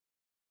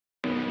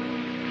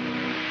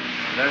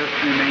Let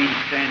us remain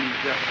standing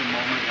just a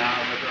moment now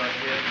with our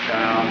heads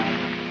down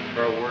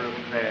for a word of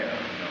prayer.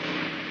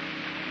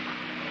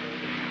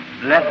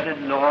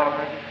 Blessed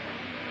Lord,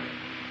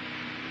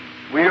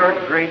 we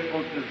are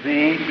grateful to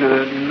Thee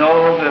to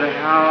know that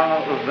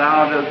how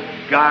Thou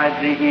dost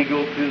guide the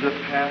eagle through the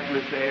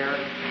pathless air.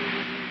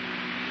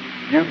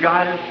 You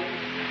guide us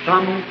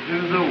some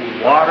through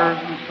the waters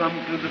and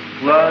some through the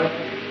floods,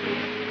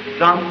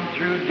 some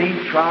through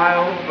deep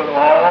trials, but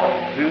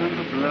all through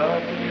the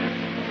blood.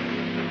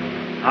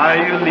 How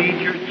you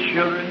lead your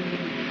children,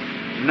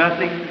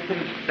 nothing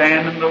can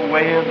stand in the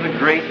way of the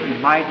great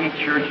and mighty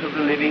church of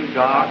the living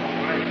God.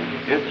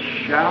 It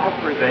shall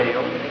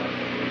prevail.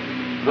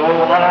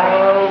 Though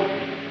all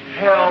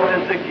hell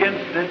is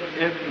against it,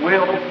 it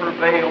will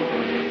prevail,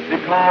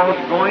 because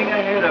going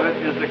ahead of it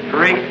is a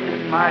great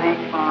and mighty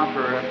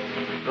conqueror,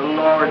 the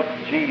Lord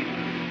Jesus.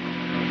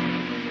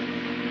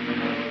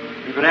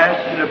 We would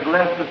ask you to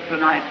bless us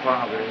tonight,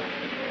 Father.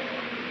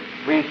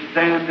 We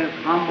stand as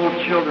humble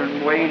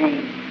children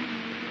waiting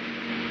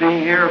to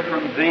hear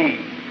from Thee.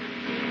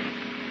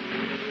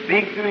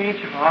 Speak to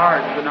each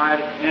heart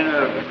tonight in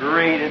a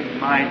great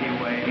and mighty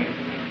way.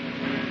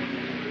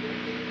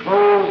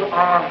 Close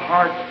our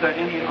hearts to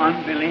any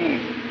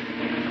unbelief.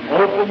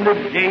 Open the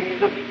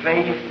gates of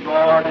faith,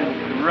 Lord,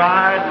 and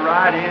ride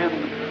right in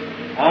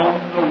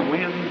on the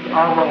winds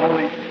of the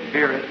Holy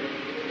Spirit.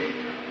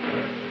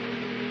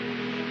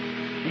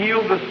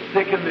 Heal the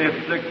sick and the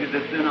afflicted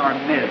that's in our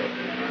midst.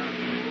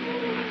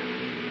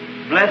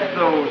 Bless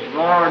those,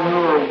 Lord, who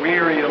are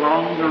weary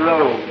along the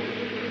road.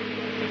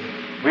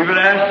 We would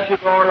ask you,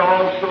 Lord,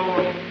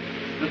 also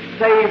to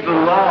save the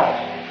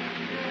lost,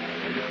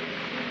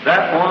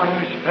 that one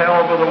who's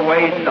fell by the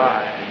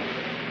wayside.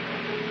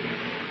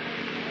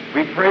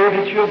 We pray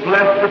that you'll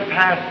bless the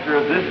pastor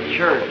of this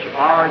church,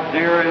 our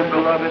dear and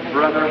beloved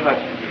Brother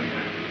Hudson.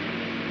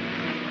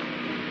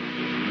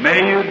 May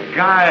you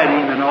guide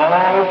him in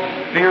all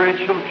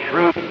spiritual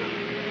truth.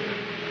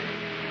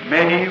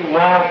 May he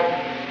walk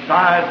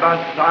side by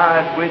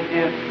side with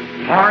you,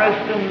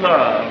 harnessed in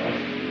love,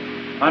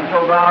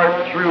 until thou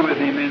art through with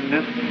him in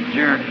this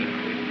journey.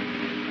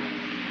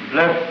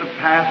 Bless the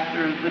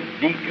pastors, the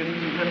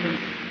deacons, and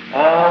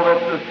all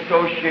that's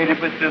associated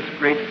with this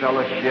great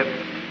fellowship.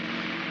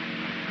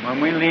 When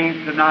we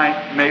leave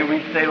tonight, may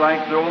we say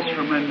like those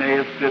from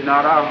Emmaus, did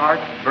not our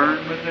hearts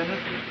burn within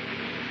us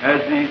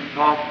as He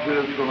talked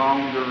to us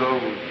along the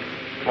road?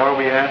 For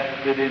we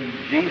ask it in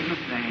Jesus'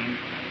 name.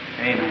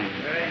 Amen.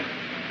 Amen.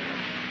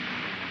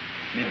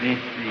 You be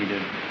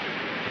seated.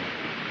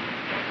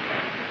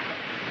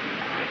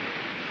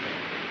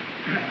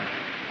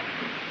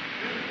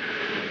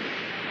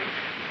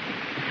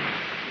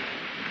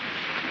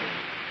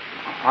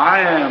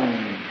 I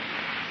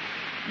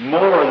am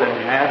more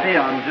than happy.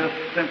 I'm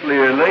just simply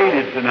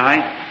elated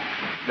tonight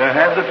to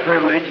have the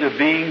privilege of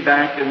being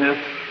back in this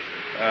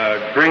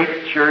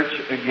great church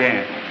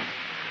again.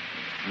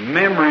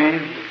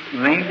 Memories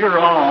linger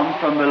on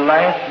from the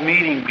last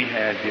meeting we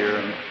had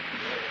here.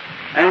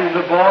 And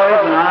the boys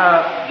and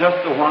I,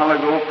 just a while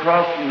ago,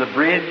 crossing the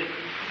bridge,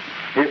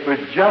 it was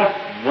just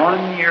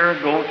 1 year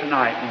ago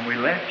tonight when we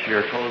left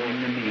here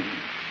closing the meeting.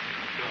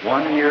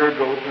 1 year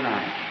ago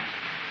tonight.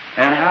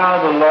 And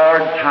how the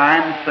Lord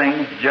times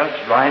things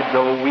just right,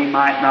 though we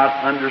might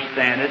not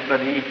understand it, but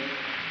He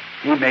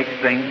makes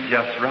things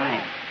just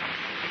right.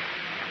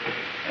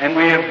 And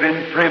we have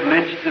been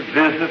privileged to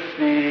visit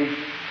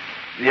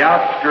the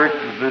outskirts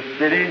of the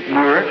city,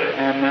 Newark,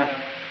 and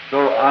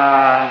so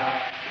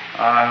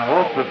I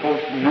hope the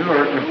folks in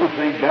Newark don't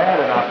think bad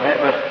about that,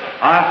 but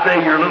I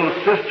say your little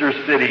sister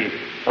city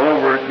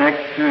over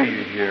next to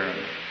you here.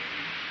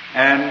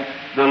 And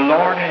the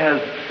Lord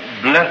has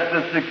blessed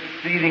us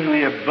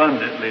exceedingly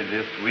abundantly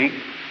this week.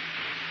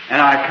 And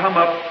I come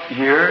up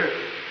here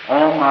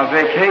on my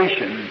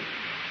vacation.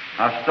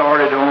 I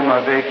started on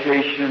my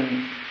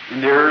vacation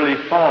in the early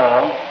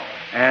fall,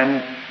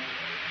 and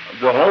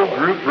the whole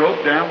group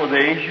broke down with the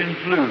Asian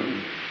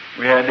flu.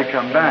 We had to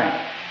come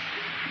back.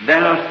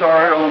 Then I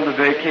started on the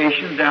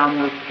vacation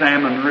down the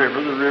Salmon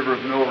River, the river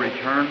of no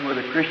return, where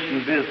the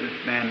Christian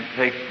businessman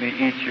takes me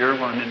each year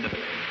when I'm in the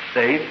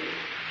States.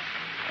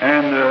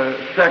 And the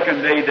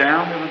second day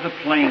down, there was a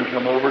plane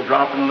come over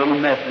dropping little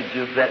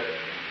messages that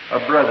a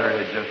brother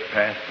had just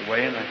passed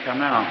away, and I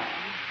come out.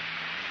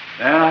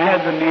 And I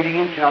had the meeting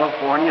in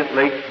California at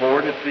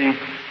Lakeport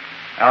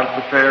out at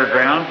the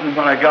fairgrounds, and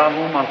when I got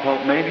home, I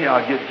thought maybe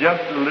I'll get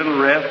just a little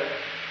rest.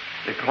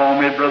 They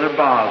called me Brother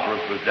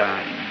Bosworth was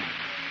dying.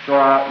 So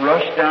I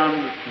rushed down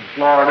to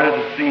Florida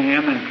to see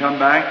him and come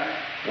back.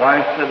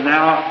 Wife said,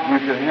 now you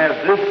can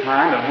have this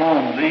time at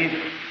home these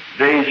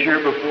days here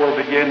before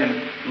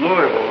beginning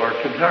Louisville or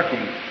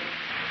Kentucky.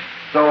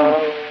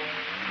 So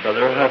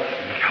Brother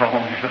Hudson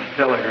called me a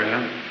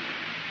telegram.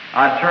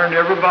 I turned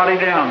everybody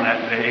down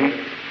that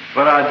day,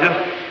 but I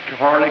just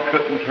hardly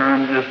couldn't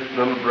turn this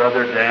little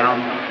brother down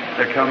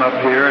to come up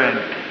here and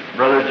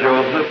Brother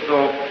Joseph.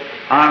 So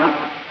I'm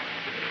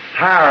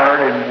tired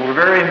and we're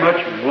very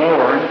much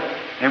worn.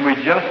 And we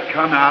just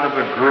come out of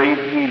a great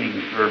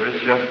healing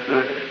service just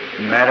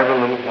matter of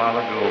a little while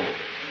ago.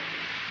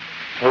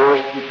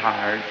 Hoarse and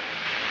tired.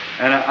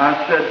 And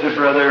I said to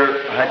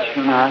Brother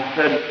Hutchinson, I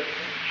said,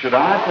 should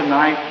I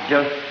tonight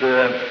just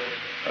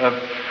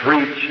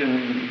preach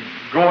and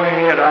go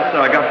ahead? I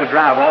said, I got to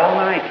drive all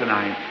night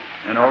tonight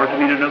in order to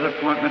meet another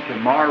appointment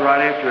tomorrow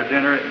right after a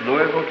dinner at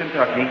Louisville,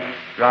 Kentucky,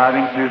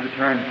 driving through the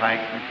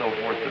turnpikes and so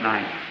forth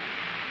tonight.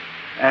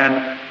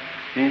 And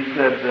he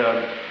said,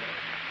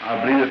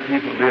 I believe that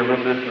people will be a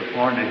little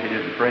disappointed if you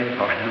didn't pray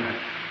for them.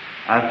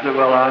 I said,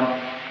 well,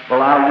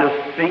 I'll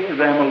just speak to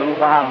them a little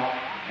while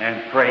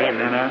and pray. And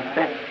then I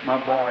sent my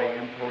boy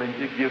and told him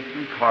to give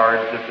some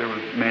cards if there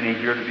was many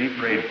here to be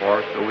prayed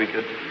for, so we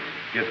could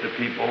get the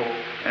people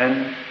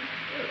and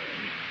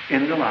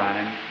in the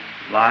line,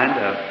 lined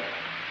up.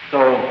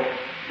 So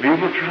we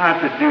will try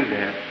to do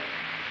that.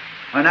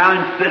 And now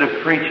instead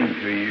of preaching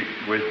to you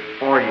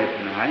for you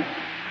tonight,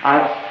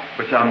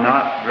 which I'm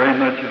not very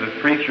much of a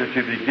preacher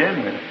to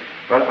begin with,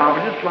 but I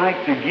would just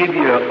like to give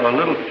you a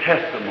little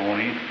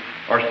testimony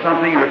or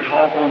something or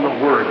talk on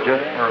the Word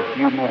just for a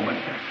few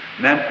moments,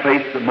 and then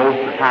place the most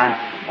of the time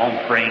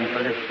on praying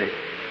for the sick.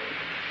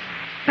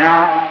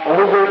 Now,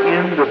 over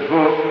in the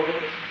book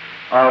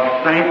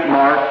of St.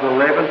 Mark, the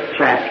 11th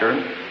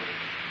chapter,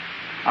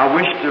 I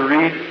wish to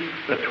read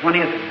the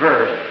 20th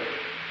verse,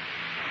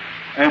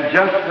 and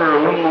just for a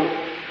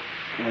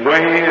little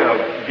way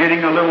of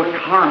getting a little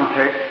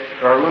context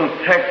or a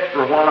little text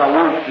for what I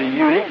want to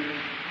use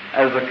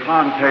as a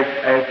context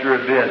after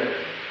a bit.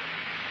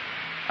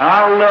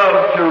 I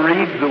love to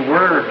read the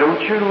Word.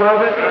 Don't you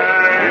love it?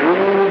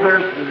 Oh,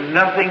 there's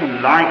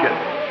nothing like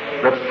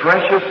it. The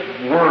precious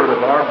Word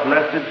of our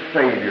blessed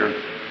Savior.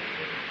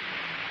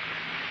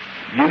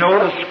 You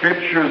know, the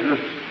Scriptures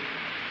is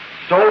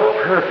so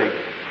perfect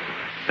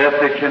that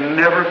they can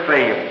never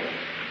fail.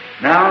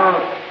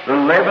 Now, the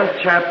 11th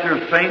chapter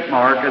of St.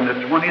 Mark and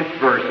the 20th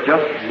verse,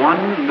 just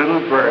one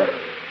little verse.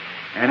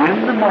 And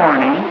in the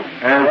morning,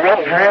 as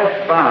they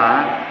passed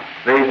by,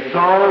 they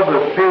saw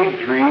the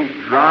fig tree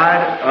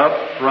dried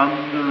up from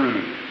the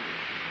root.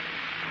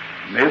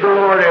 May the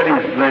Lord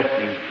add His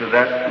blessings to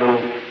that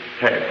little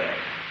text.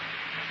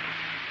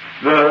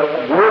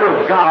 The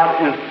Word of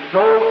God is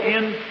so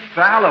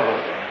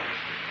infallible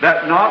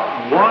that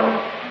not one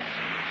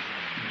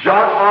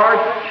jot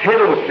or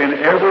tittle can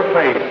ever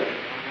fail.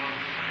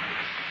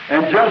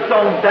 And just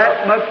on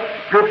that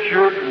much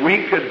Scripture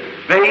we could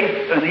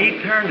base an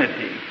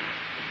eternity,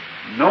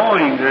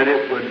 knowing that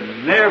it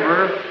would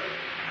never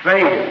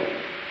fail.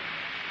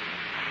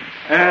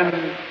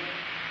 And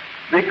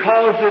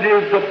because it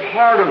is the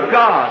part of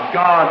God,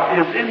 God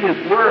is in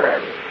His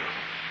Word.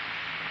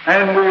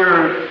 And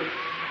we're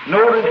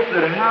noticed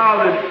that how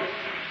that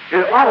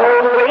it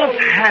always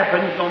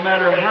happens, no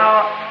matter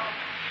how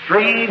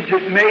strange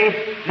it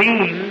may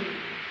seem,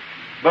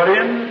 but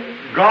in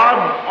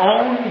God's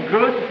own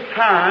good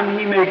time,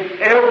 He makes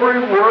every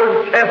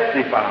word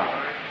testify.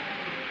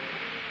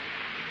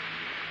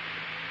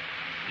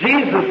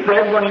 Jesus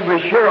said when He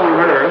was here on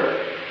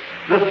earth,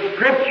 the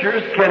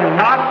Scriptures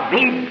cannot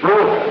be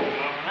broken.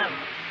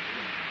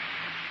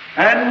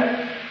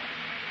 And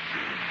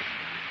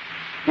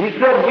He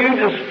said,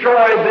 you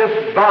destroy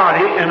this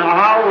body and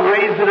I'll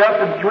raise it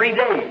up in 3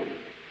 days.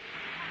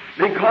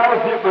 Because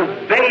it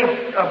was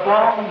based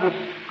upon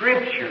the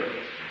Scripture.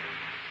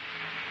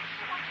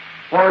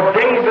 For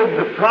David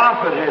the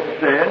prophet had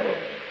said,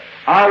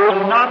 I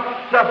will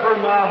not suffer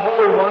my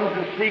Holy One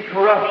to see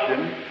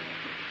corruption,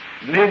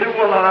 neither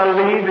will I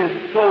leave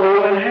His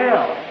soul in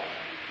hell.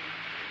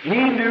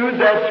 He knew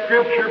that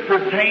Scripture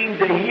pertained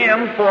to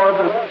him, for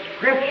the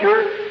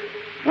Scripture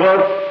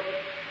was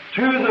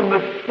to the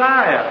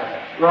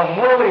Messiah, the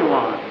Holy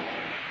One.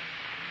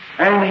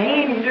 And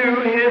he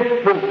knew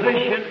his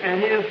position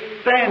and his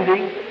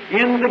standing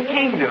in the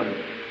kingdom,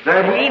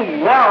 that he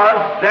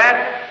was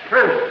that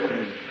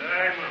person.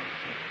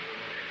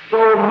 So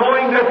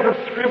knowing that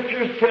the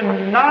Scriptures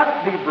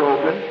cannot be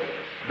broken,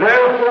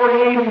 therefore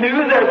he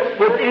knew that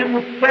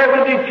within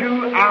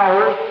 72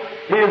 hours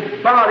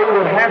his body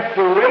would have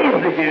to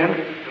raise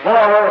again, for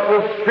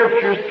the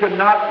Scriptures could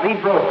not be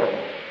broken.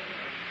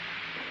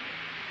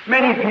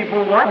 Many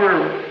people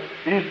wonder,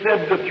 he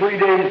said the 3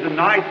 days and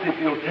nights, if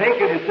you'll take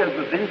it, it says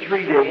within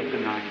 3 days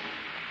and nights.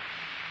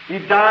 He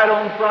died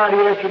on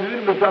Friday afternoon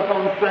and was up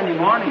on Sunday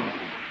morning,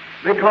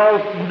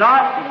 because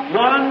not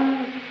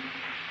one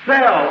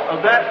cell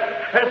of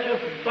that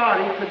precious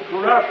body could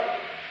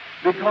corrupt,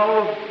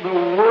 because the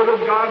Word of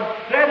God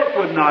said it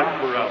would not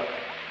corrupt.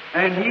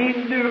 And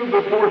he knew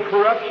before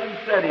corruption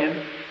set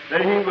in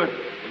that he would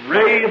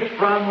raise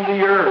from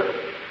the earth.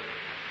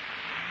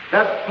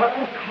 That's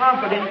putting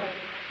confidence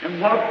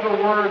in what the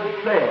Word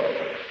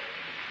says.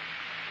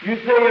 You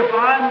say, if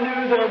I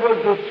knew there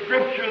was a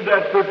Scripture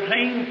that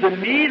pertains to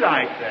me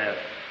like that,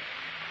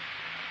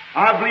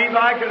 I believe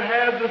I could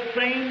have the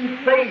same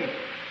faith.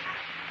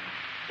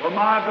 Well,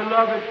 my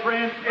beloved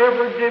friend,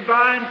 every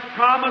divine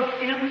promise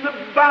in the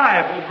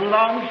Bible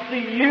belongs to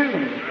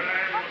you.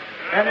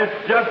 And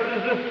it's just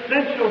as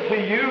essential to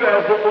you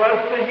as it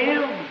was to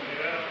him.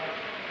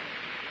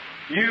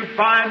 you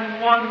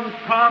find one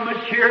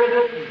promise here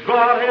that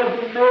God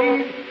has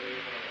made,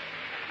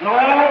 and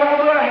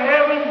all the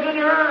heavens and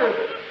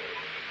earth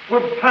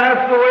would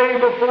pass away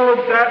before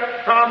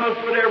that promise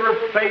would ever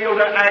fail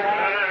to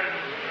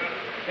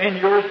act in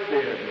your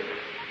stead.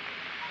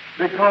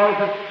 Because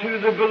it's to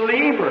the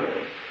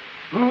believer,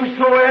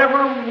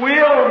 whosoever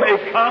will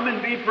may come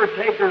and be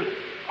partakers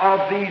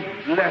of these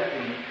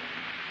blessings.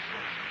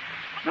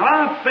 Now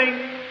I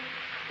think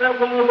that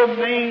one of the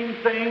main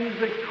things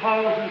that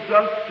causes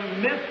us to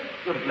miss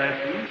the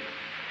blessings,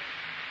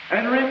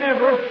 and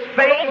remember,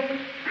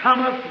 faith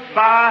cometh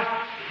by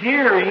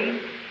hearing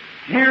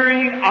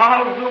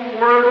of the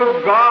Word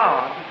of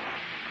God.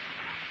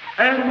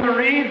 And the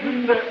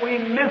reason that we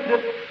miss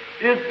it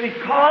is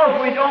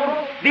because we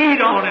don't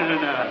feed on it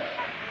enough.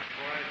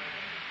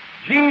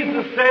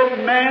 Jesus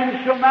said,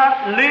 man shall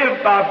not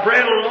live by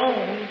bread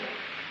alone,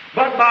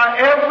 but by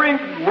every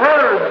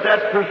word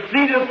that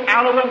proceedeth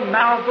out of the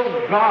mouth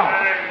of God.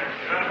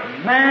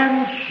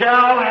 Man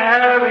shall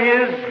have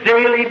his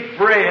daily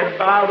bread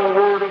by the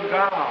Word of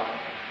God.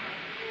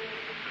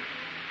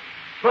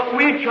 But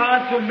we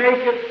try to make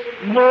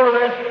it more or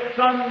less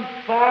some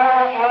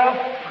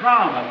far-off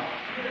promise,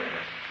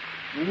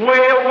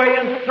 way away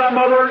in some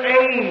other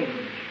age.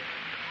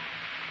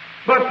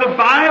 But the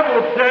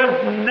Bible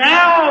says,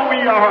 now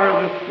we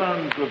are the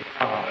sons of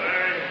God.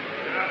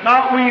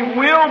 Not we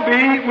will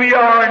be, we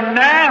are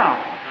now.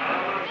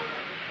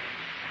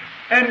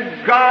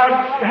 And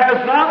God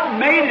has not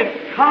made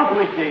it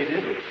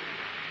complicated.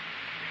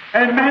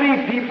 And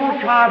many people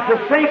try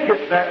to think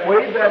it that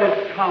way, that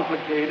it's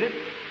complicated.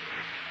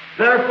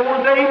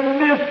 Therefore they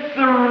miss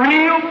the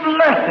real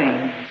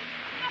blessing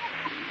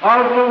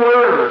of the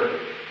Word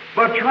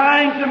by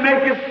trying to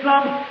make it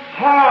some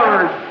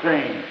hard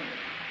thing.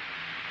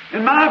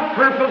 And my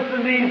purpose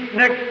in these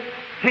next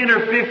 10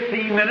 or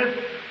 15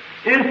 minutes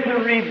is to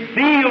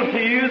reveal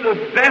to you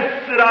the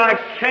best that I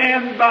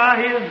can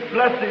by His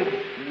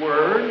blessed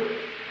Word,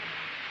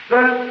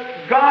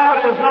 that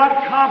God is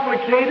not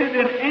complicated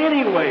in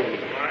any way.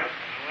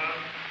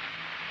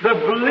 The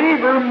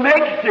believer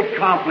makes it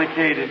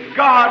complicated.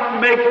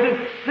 God makes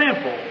it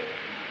simple.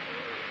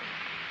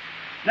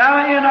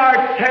 Now in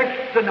our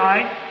text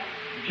tonight,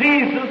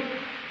 Jesus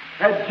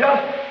had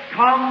just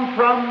come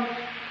from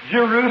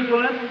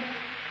Jerusalem,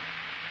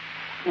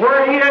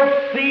 where He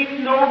had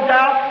seen, no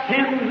doubt,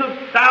 tens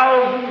of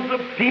thousands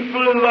of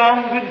people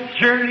along the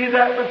journey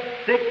that was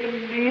sick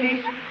and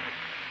needy.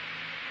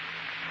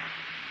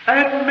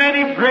 And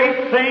many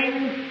great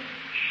things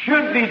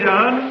should be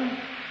done,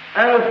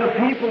 as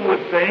the people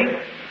would think.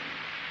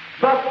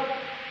 But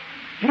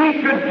He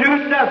could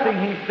do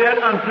nothing, He said,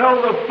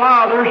 until the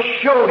Father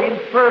showed Him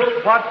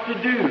first what to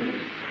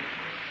do.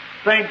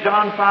 St.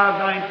 John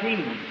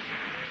 5:19.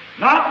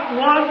 Not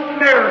one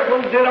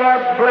miracle did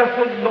our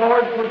blessed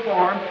Lord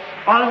perform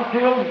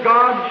until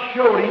God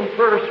showed Him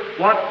first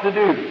what to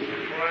do.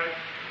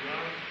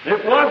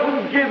 It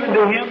wasn't given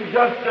to Him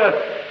just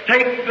to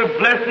take the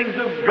blessings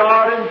of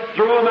God and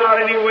throw them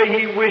out any way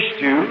He wished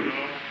to.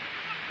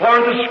 For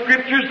the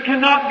Scriptures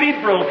cannot be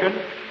broken.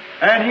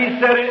 And He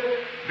said it,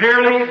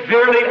 verily,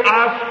 verily,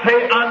 I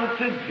say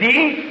unto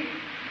thee,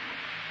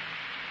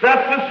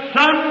 that the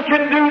Son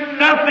can do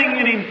nothing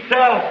in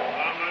Himself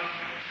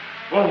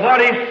but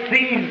what He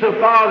sees the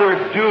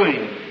Father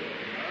doing.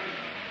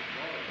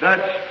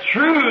 That's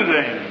true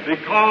then,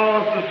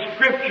 because the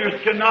Scriptures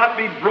cannot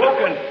be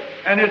broken,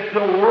 and it's the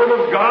Word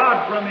of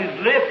God from His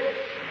lips.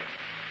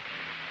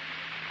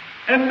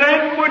 And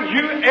then would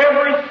you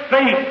ever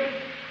think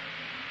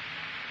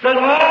that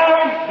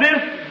all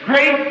this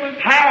great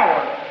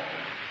power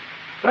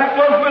that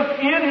was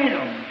within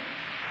Him,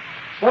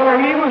 for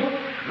He was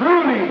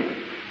truly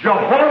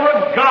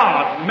Jehovah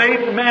God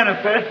made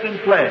manifest in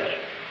flesh.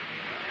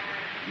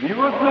 He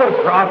was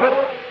no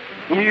prophet.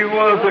 He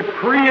was a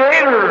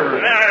creator,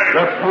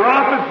 the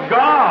prophet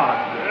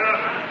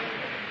God.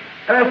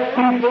 As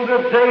people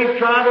today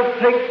try to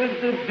take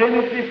the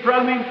divinity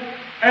from Him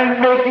and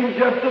make Him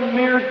just a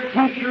mere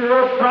teacher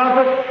or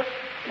prophet,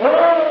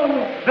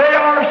 oh, they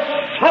are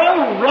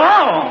so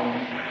wrong.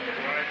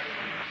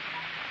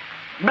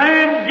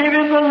 Man give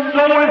Him the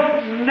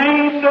lowest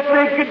name that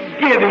they could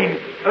give Him,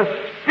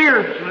 a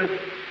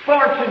spiritualist,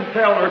 fortune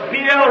teller,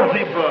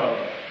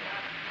 Beelzebub.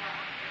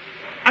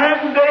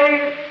 And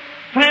they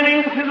sent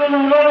Him to the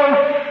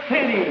lowest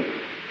city.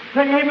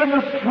 So even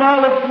the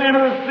smallest men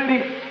of the city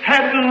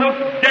had to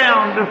look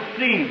down to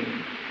see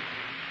Him.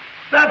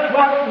 That's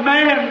what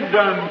man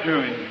done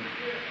to Him.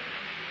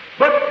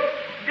 But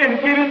in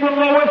giving the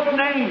lowest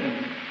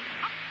name.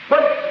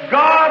 But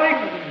God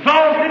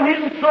exalted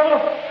Him so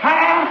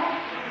high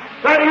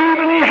that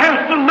even He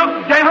has to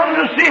look down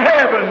to see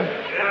heaven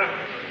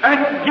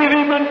and give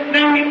Him a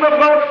name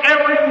above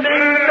every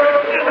name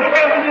that's in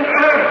heaven and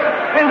earth.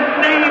 His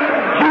name,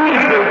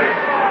 Jesus.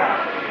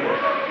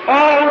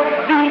 All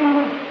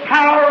demons,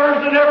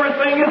 powers, and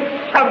everything is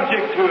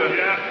subject to it.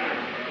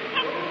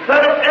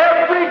 That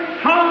every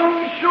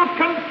tongue shall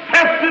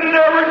confess it and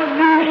every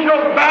knee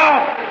shall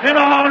bow in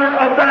honor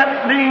of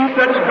that name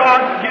that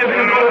God gave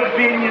His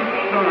obedient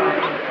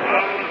Son.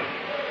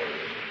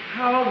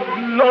 How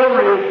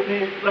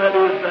glorious that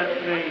is, that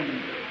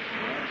name.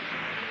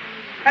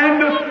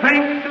 And to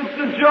think that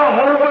the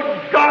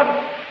Jehovah God,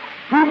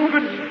 who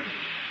could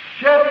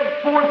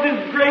shed forth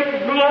His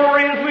great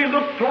glory as we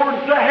look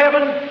towards the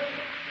heavens,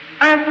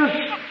 and the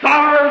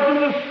stars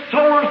in the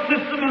solar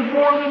system is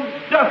more than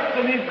dust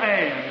in His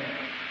hand.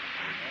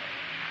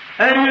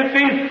 And He'd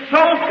be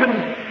so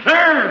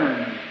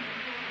concerned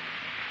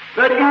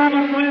that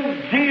even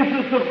when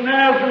Jesus of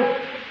Nazareth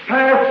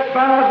passed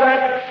by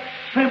that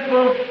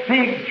simple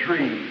fig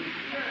tree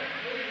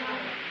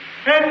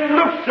and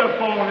looked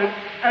upon it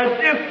as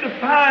if to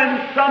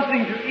find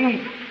something to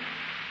eat,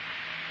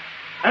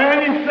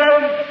 and He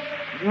said,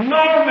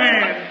 "No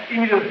man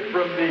eateth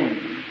from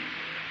thee."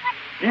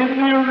 In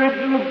the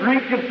original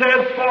Greek it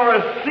says, "for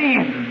a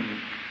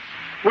season,"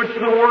 which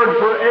the word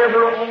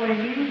forever only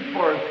means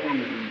for a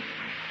season.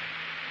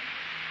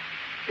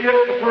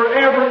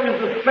 Forever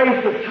is a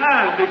space of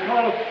time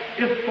because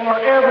it's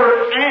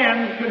forever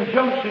and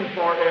conjunction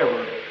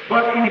forever.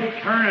 But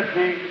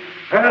eternity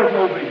has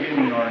no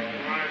beginning or end.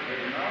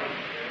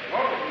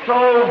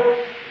 So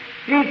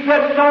He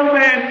said, "No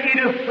man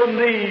eateth from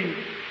thee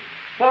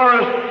for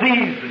a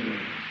season."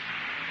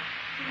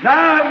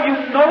 Now you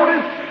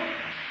notice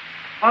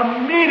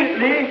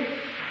immediately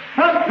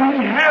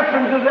something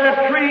happened to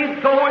that tree,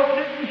 though it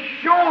didn't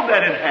show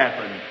that it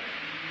happened.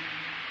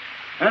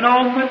 And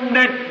on the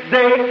next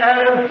day,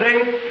 as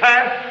they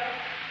passed,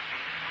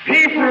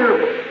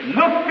 Peter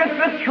looked at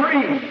the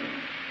tree,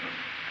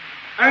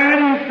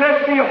 and he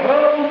said,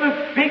 "Behold, the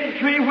fig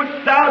tree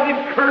which thou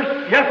didst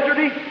curse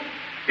yesterday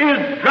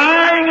is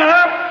drying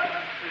up."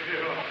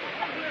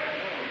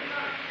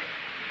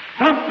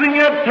 Something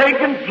had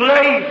taken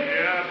place.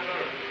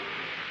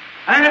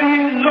 And He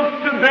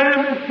looked to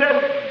them and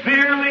said,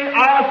 "Verily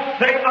I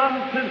say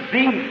unto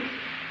thee,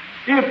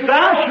 if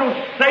thou shalt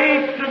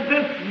say to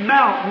this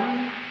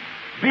mountain,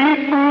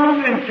 be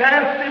moved and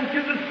cast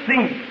into the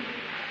sea,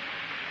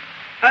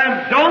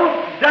 and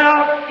don't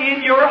doubt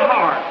in your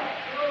heart."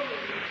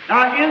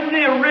 Now in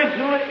the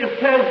original it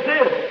says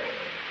this,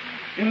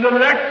 in the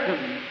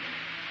lexicon,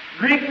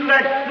 Greek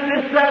lexicon,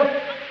 it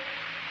says,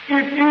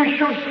 "If you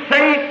shall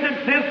say to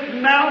this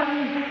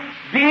mountain,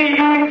 be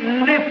ye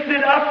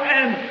lifted up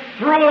and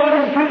thrown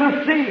into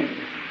the sea,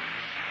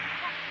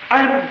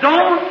 and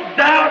don't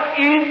doubt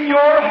in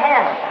your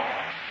heart,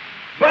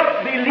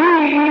 but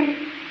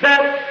believe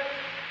that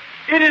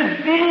it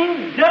is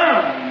being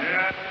done,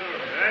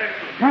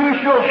 you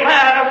shall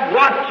have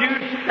what you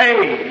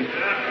say."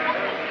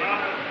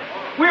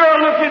 We are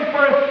looking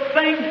for a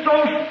thing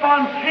so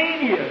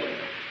spontaneous.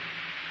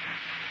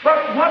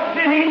 But what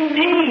did He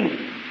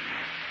mean?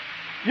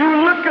 You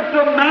look at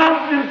the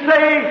mountain and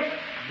say,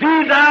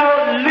 "Be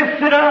thou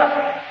lifted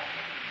up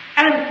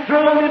and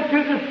thrown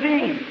into the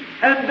sea."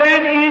 And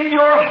then in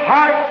your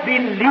heart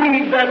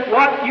believe that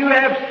what you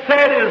have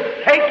said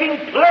is taking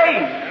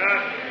place.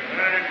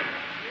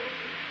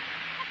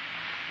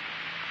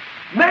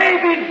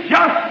 Maybe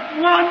just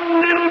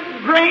one little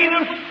grain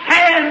of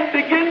sand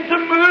begin to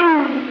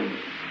move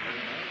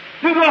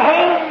to the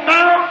whole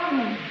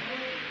mountain.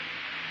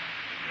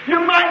 You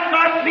might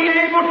not be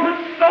able to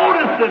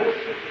notice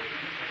it,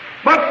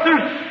 but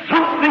there's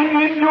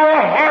something in your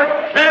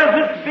heart says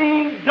it's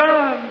being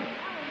done.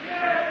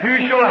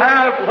 You shall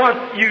have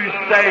what you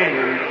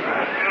say.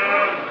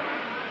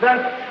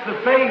 That's the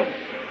faith.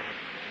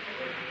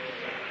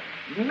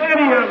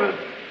 Many of us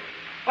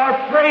are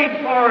prayed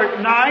for at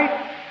night.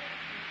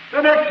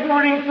 The next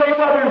morning say,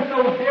 "Well, there's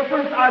no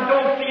difference. I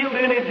don't feel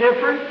any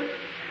difference."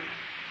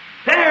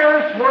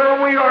 There's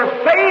where we are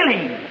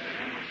failing.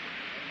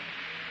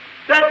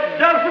 That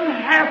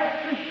doesn't have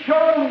to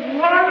show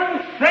one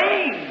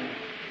thing.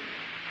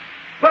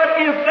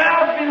 But if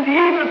thou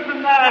believest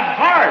in thy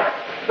heart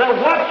that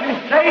what you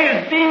say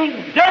is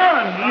being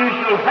done, you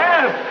shall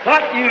have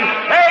what you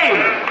say.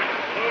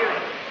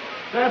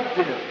 That's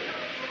it.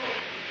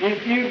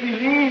 If you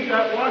believe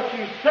that what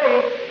you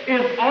say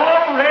is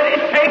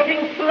already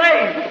taking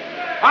place,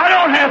 I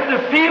don't have to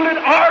feel it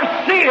or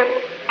see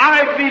it.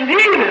 I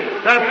believe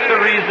it. That's the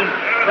reason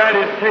that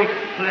it takes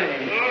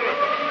place.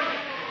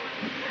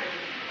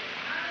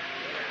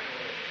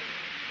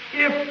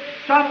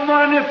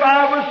 If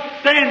I was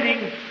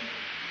standing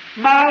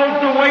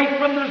miles away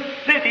from the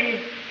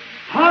city,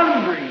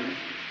 hungry,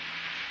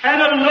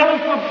 and a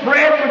loaf of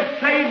bread would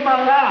save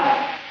my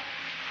life,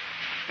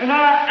 and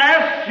I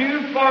asked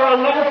you for a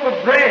loaf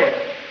of bread,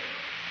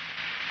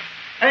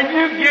 and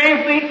you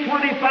gave me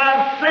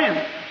 25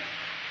 cents,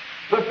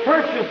 the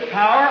purchase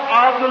power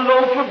of the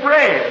loaf of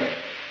bread.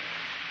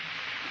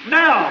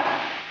 Now,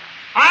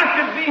 I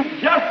could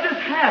be just as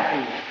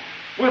happy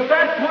with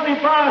that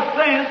 25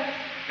 cents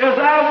as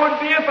I would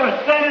be if I was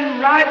standing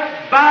right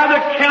by the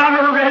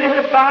counter ready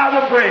to buy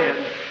the bread.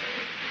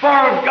 For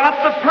I've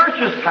got the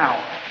purchase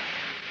power.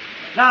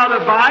 Now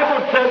the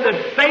Bible said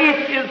that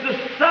faith is the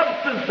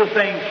substance of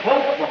things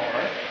hoped for.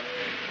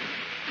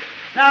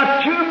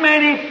 Now too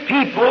many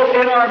people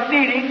in our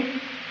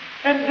meetings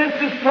And this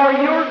is for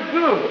your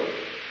good.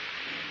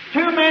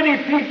 Too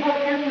many people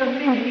in the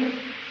meeting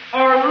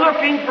are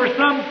looking for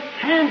some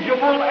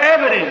tangible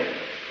evidence.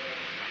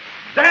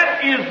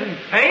 That isn't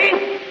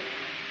faith.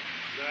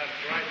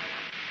 That's right.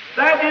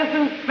 That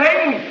isn't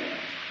faith.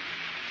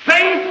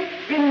 Faith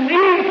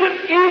believes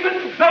it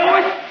even though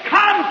it's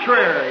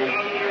contrary.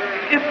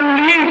 It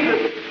believes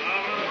it.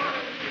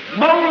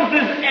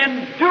 Moses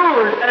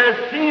endured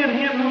as seeing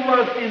him who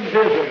was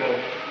invisible.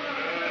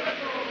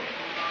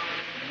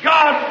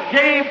 God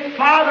gave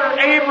Father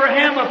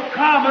Abraham a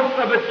promise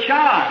of a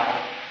child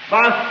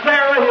by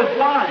Sarah his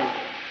wife.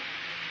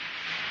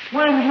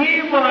 When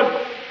he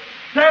was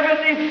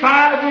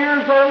 75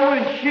 years old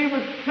and she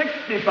was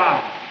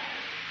 65.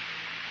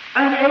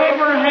 And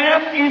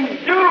Abraham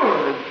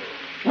endured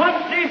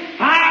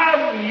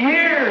 25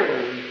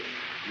 years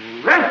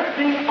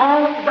resting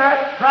on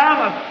that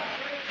promise.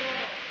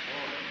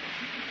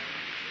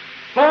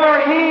 For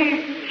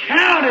he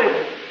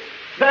counted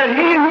that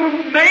he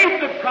who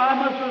made the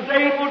promise was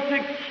able to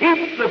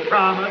keep the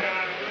promise,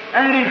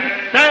 and he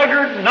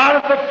staggered not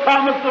at the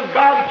promise of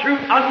God through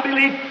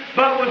unbelief,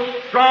 but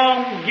was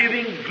strong,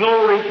 giving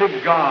glory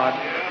to God.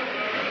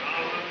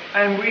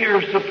 And we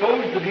are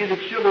supposed to be the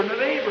children of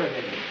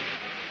Abraham.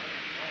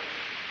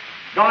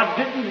 God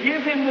didn't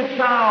give him the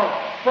child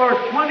for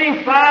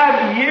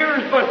 25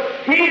 years, but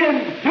he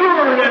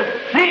endured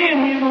as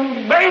seeing him who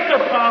made the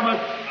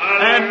promise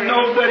and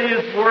know that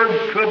his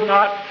words could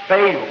not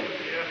fail.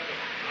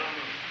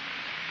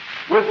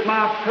 With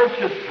my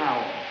purchase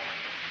power.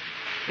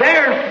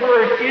 There's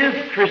where it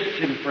is,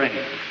 Christian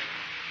friends.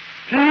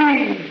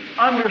 Please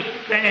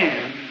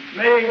understand.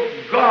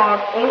 May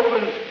God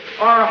open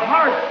our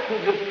hearts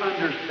to this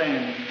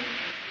understanding.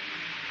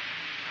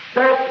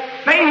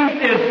 That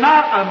faith is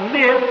not a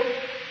myth,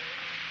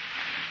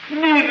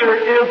 neither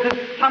is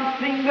it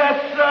something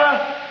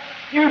that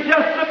you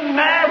just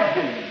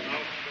imagine.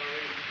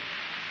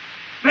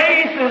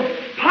 Faith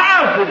is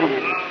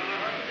positive.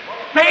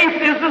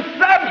 Faith is a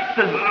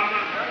substance,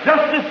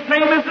 just the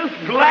same as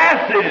this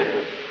glass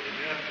is,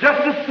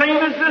 just the same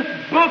as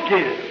this book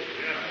is.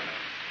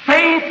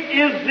 Faith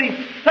is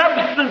the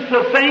substance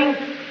of things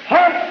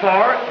hoped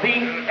for,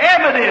 the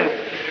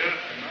evidence.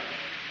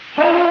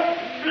 Hope,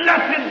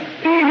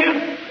 blessed be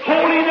His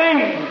holy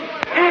name.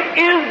 It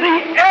is the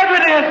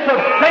evidence of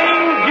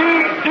things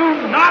you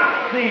do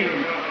not see,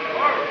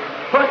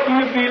 but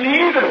you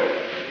believe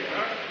it.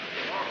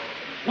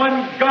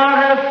 When God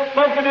has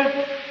spoken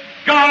it,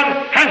 God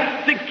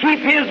has to keep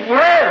His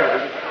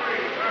word.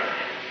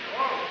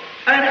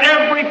 And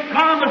every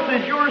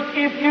promise is yours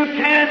if you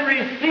can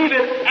receive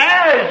it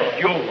as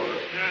yours.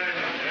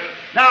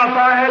 Now, if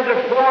I had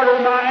the quarter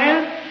in my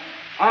hand,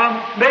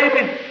 I'm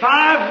maybe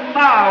 5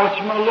 miles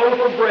from a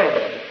loaf of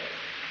bread.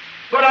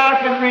 But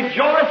I can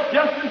rejoice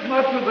just as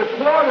much with the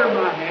quarter in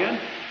my hand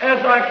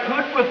as I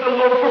could with the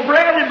loaf of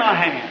bread in my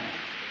hand.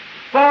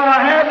 For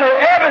I have the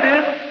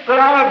evidence that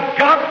I've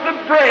got the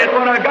bread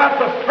when I got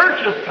the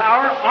purchase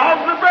power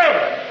of the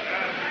bread.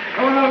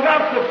 And when I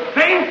got the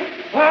faith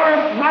for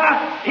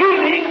my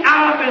healing,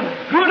 I'm as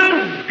good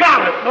as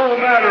got it, no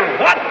matter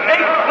what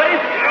takes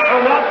place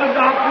or what the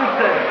doctor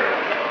says.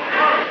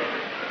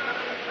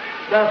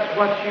 That's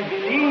what you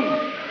believe.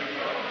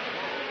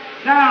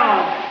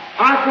 Now,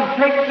 I can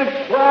take the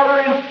quarter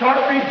and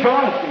start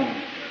rejoicing.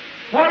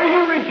 What are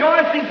you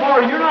rejoicing for?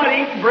 You're not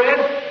eating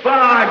bread, but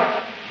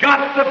I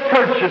got the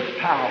purchase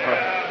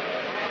power.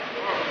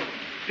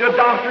 The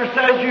doctor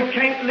says you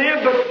can't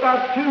live but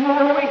about 2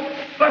 more weeks,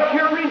 but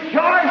you're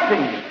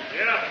rejoicing.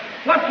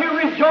 What you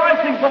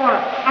rejoicing for?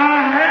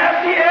 I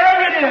have the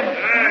evidence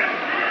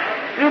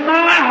in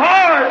my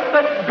heart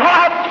that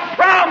God's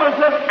promise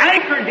is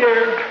anchored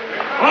here.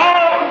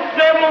 All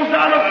devils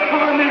out of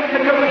torment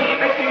can never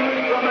shake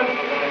me from it.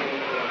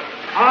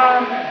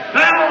 I'm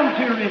bound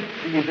to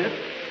receive it.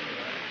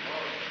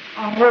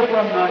 I hope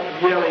I'm not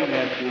yelling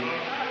at you.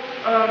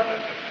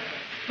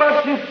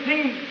 But you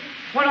see,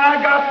 when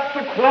I got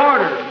the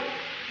quarter,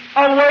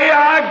 away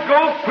I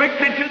go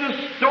quickly to the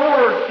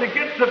store to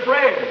get the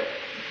bread.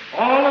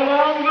 All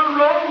along the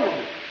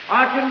road,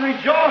 I can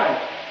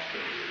rejoice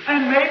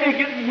and maybe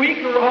get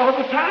weaker all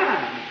the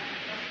time.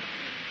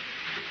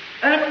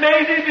 And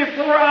maybe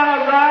before I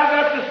arrive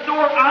at the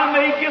store, I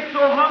may get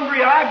so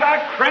hungry I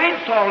got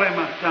cramps all in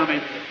my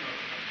stomach.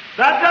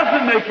 That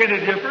doesn't make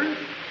any difference.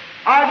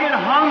 I get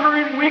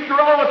hungry and weaker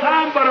all the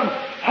time, but I'm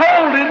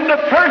holding the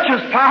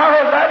purchase power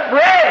of that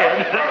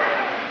bread.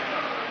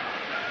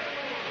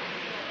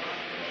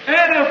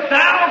 And if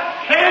thou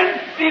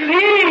canst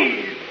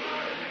believe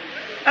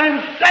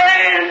and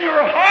say in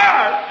your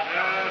heart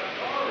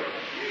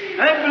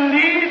and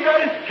believe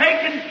that it's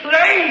taking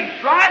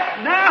place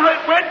right now,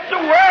 it went to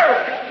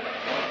work.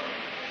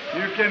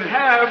 You can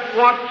have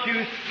what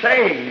you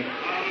say.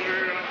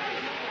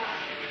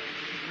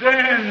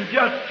 Then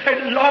just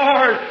say,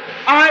 Lord,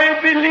 I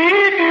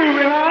believe you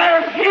and I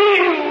am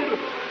healed.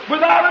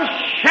 Without a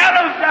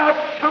shadow of doubt,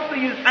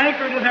 something is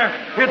anchored in there.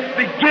 It's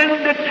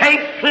beginning to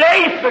take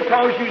place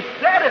because you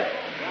said it.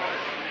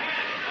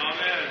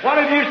 Amen. What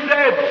have you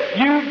said?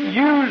 You've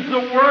used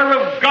the Word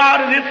of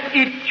God and it's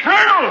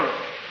eternal.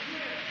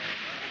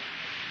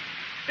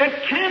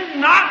 It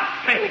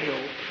cannot fail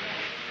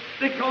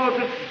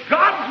because it's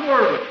God's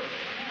Word.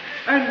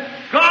 And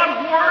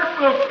God's Word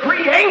will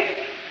create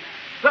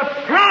the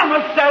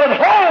promise that it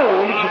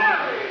holds.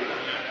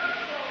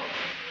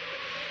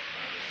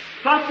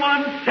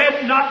 Someone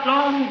said not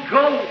long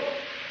ago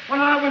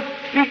when I was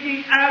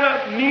speaking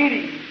at a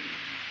meeting,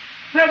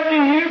 said, do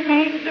you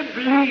mean to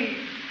believe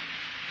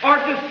or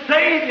to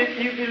say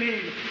that you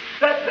believe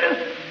that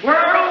this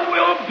world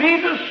will be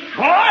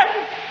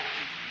destroyed?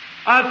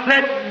 I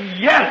said,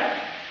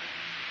 yes.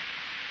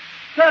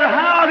 Said,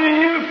 how do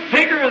you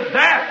figure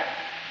that?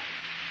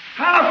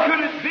 How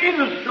could it be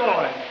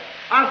destroyed?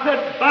 I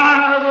said,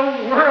 by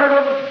the Word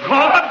of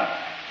God.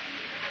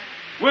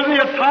 Will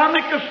the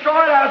atomic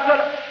destroy it? I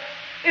said,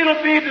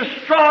 it'll be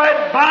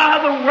destroyed by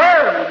the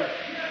Word.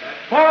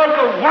 For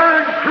the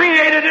Word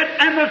created it,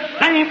 and the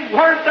same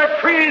Word that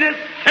created it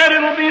said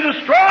it'll be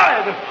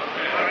destroyed.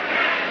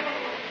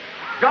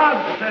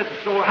 God said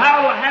so. How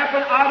it will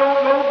happen, I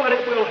don't know, but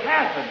it will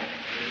happen.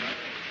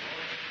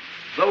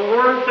 The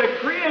Word that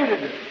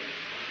created it.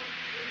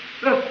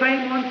 The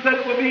same one said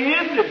it will be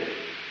ended.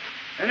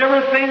 And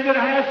everything that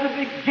has a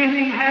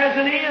beginning has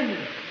an end.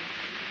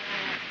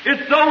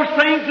 It's those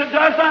things that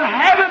does not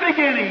have a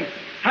beginning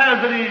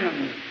has an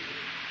end.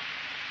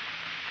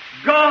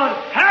 God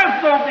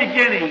has no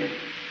beginning,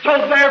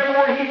 so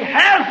therefore He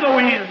has no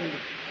end.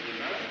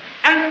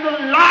 And the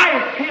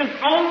life, His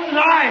own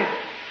life,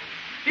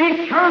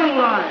 eternal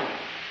life,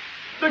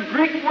 the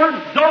Greek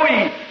word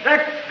Zoe,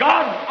 that's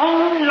God's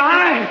own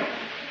life,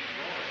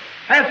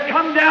 has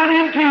come down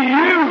into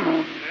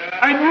you,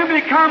 and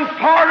you become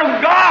part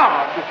of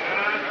God.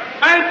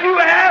 And you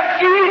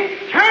have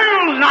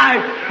eternal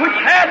life, which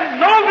had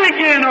no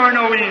beginning or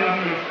no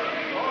end.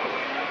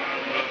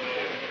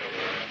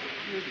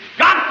 You've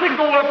got to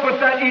go up with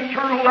that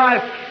eternal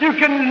life. You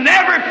can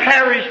never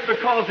perish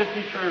because it's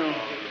eternal.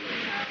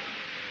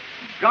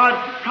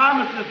 God's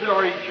promises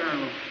are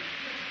eternal.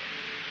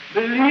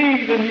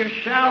 Believe and you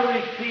shall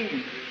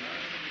receive.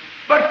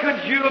 But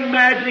could you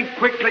imagine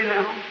quickly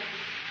now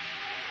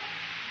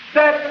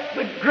that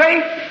the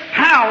great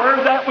power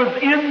that was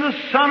in the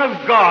Son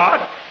of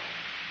God,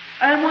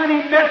 and when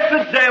He met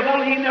the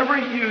devil, He never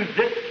used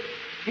it.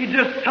 He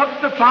just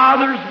took the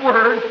Father's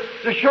Word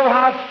to show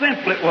how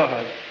simple it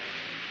was.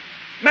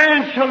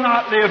 Man shall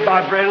not live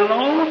by bread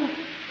alone,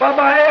 but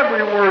by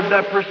every word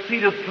that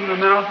proceedeth from the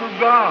mouth of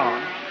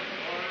God.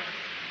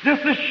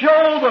 Just to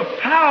show the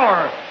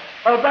power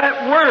of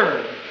that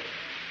Word.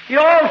 He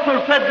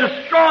also said,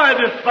 destroy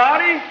this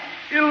body.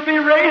 It'll be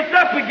raised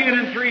up again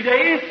in 3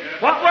 days.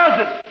 What was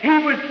it? He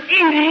was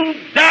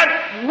eating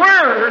that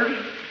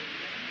Word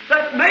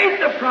that made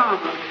the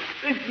promise.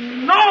 There's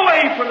no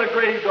way for the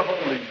grave to hold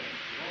Him.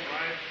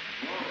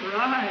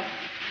 Right.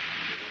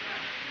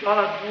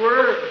 God's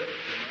Word.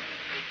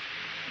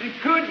 And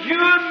could you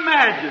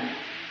imagine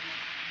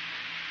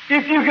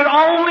if you could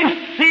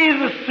only see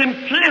the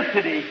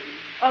simplicity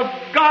of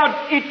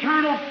God's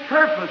eternal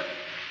purpose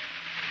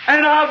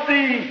and of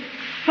the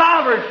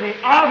sovereignty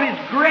of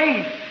His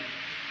grace?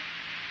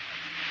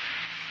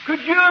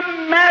 Could you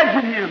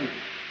imagine Him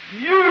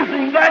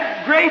using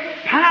that great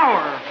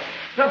power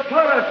to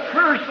put a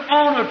curse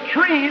on a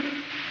tree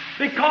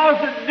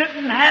because it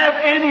didn't have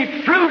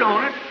any fruit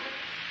on it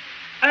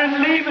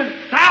and leaving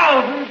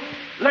thousands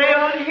lay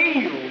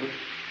unhealed?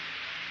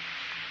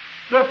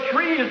 The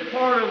tree is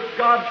part of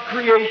God's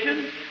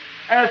creation,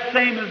 as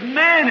same as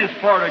man is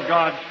part of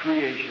God's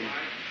creation.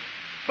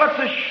 But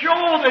to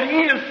show that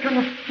He is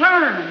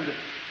concerned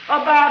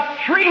about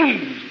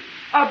trees,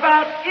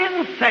 about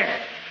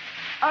insects,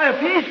 if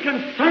He's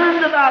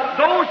concerned about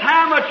those,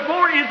 how much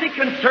more is He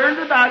concerned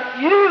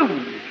about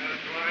you?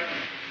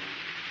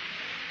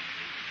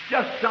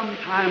 Just some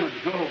time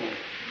ago,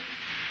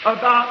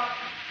 about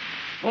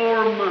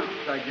 4 months,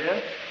 I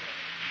guess,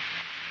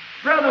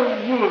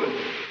 Brother Wood,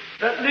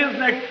 that lives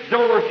next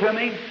door to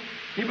me,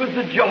 he was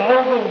a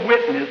Jehovah's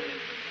Witness,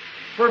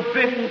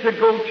 forbidden to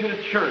go to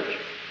the church.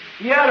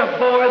 He had a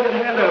boy that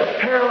had a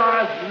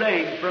paralyzed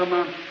leg from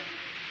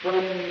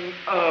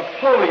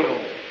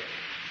polio.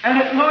 And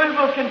at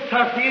Louisville,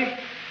 Kentucky,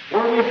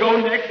 where we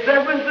go next,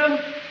 there was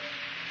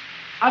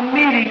a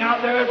meeting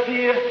out there at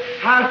the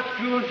high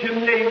school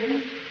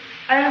gymnasium,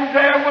 and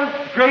there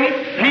was great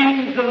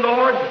things the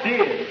Lord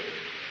did.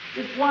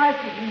 His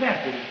wife was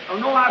Methodist. Oh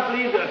no, I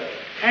believe the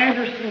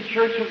Anderson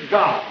Church of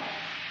God,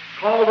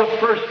 called the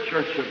First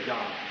Church of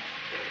God.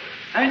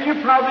 And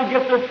you probably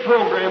get the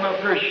program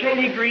of their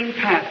Shady Green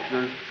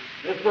pastor.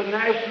 It's a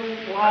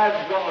national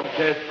live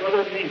broadcast,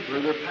 Brother Meeker,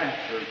 their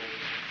pastor.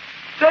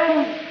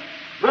 Then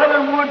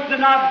Brother Wood did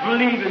not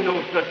believe in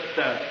no such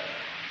stuff.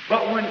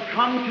 But when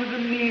come to the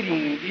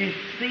meeting, he's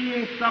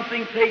seeing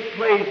something take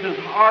place. His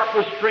heart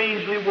was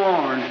strangely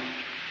worn.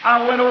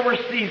 I went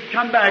overseas,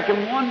 come back,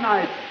 and one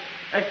night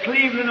at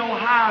Cleveland,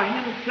 Ohio,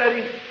 him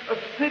sitting a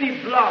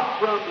city block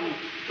from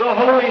the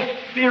Holy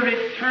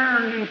Spirit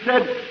turned and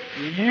said,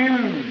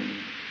 you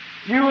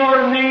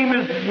Your name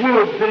is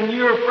Woods, and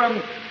you're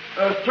from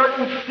a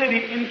certain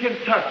city in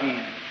Kentucky.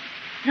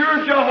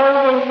 You're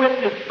Jehovah's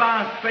Witness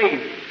by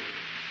faith.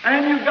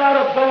 And you've got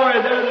a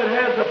boy there that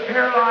has a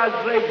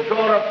paralyzed leg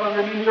brought up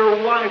under him, and your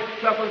wife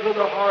suffers with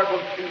a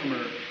horrible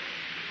tumor.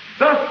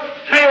 Thus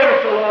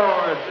saith the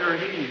Lord, they're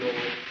healed.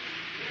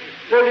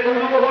 They didn't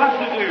know what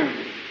to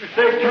do.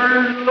 They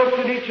turned and looked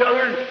at each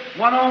other and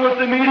went on with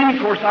the meeting.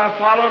 Of course, I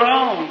followed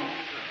on.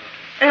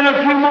 In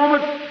a few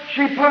moments,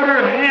 she put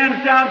her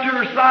hands down to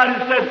her side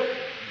and said,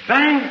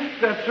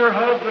 "Thanks," that's her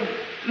husband.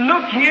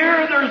 "Look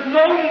here, there's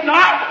no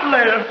knot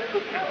left."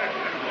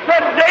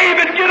 Said,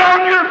 "David, get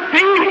on your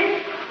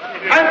feet."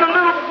 And the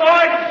little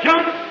boy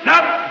jumped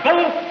up,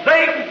 both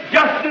legs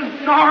just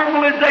as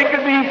normal as they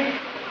could be.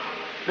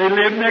 They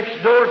lived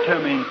next door to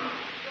me.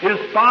 His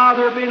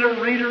father being a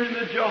reader in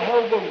the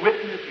Jehovah's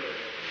Witness.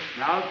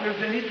 Now, if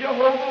there's any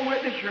Jehovah's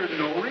Witness here,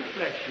 no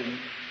reflection.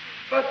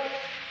 But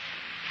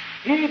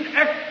he's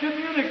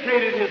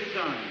excommunicated his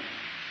son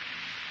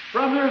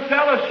from their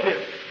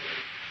fellowship.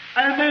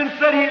 And then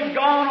said he had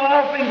gone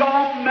off and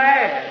gone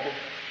mad.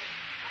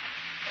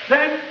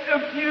 Then a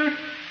few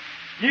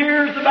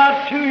years,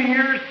 about 2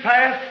 years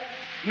passed,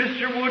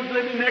 Mr. Woods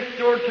living next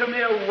door to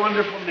me, a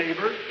wonderful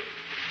neighbor.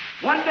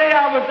 One day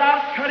I was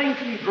out cutting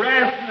some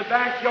grass in the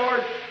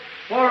backyard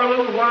for a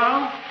little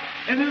while,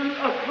 and then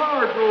a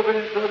car drove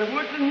into the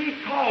woods, and he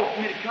called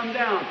me to come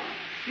down.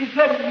 He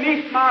said,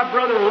 "Meet my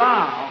brother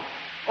Lyle."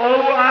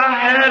 Oh, I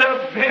had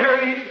a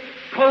very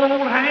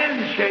cold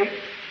handshake.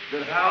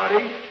 Said,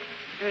 "Howdy."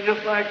 And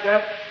just like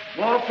that,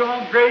 walked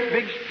on, great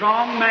big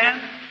strong man.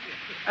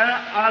 And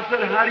I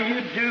said, "How do you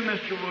do,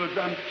 Mr. Woods?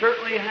 I'm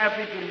certainly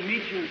happy to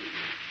meet you.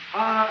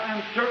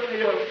 I'm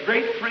certainly a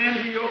great friend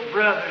of your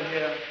brother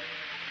here."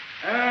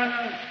 And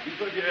he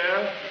said,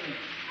 "Yes." And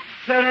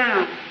sat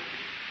down.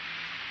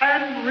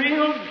 And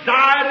real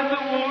died in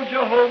the wool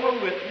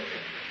Jehovah's Witness.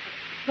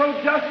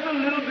 So just a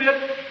little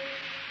bit,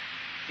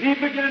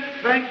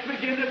 Banks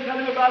began to tell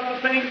him about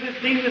the things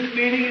he'd seen in this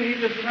meeting, and he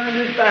just turned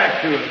his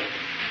back to us.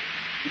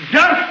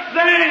 Just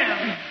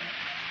then,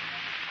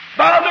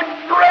 by the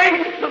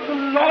grace of the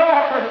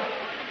Lord,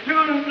 to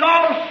a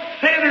lost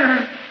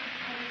sinner,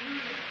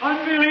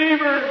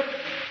 unbeliever,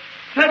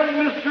 said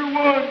Mr.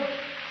 Woods,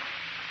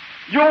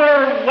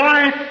 "Your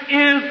wife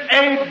is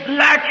a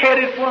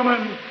black-headed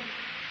woman,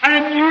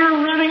 and you're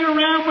running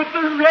around with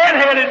the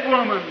red-headed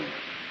woman.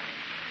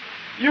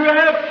 You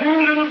have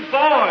 2 little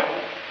boys."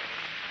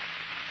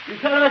 He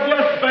said, "I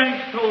guess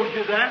Banks told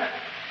you that."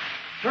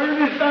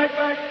 Turned his back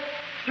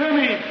to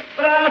me.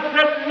 But I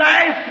said,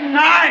 "Last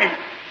night,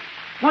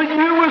 when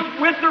you was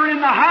with her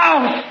in the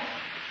house,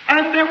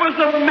 and there was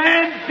a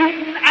man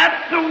beating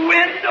at the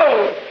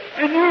window,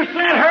 and you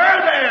sent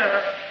her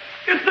there,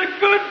 it's a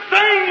good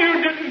thing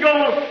you didn't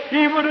go.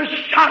 He would have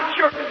shot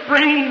your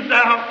brains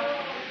out."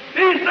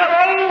 He said,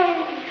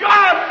 "Oh,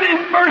 God, be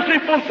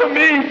merciful to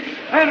me,"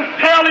 and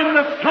fell in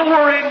the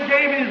floor and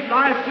gave his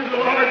life to the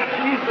Lord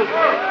Jesus.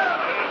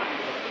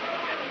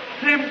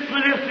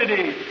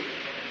 Simplicity.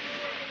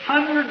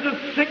 Hundreds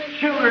of sick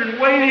children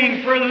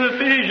waiting for the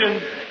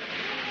vision.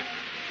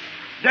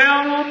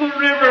 Down on the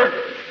river,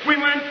 we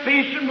went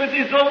fishing with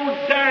his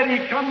old daddy,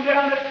 come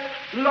down at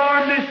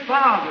Lord and his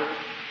father.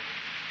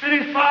 And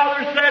his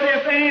father said,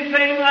 "If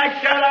anything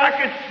like that I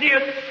could see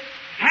it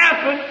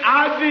happen,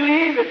 I'd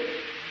believe it."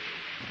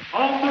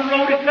 On the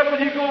road, he said,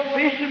 "Will you go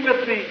fishing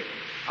with me?"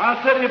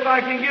 I said, "If I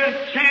can get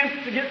a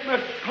chance to get my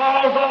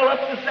claws all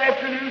up this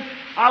afternoon,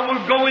 I will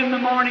go in the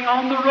morning."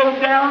 On the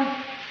road down,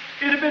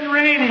 it had been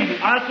raining.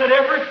 I said,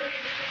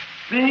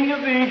 being a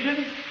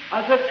vision,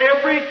 I said,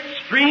 every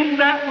stream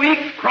that we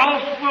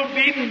cross will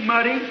be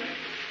muddy.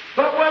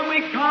 But when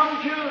we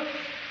come to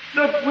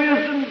the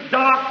Wisdom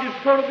Dock, it's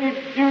going to be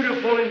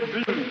beautiful and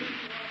blue.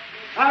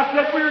 I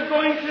said, we're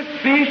going to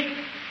fish,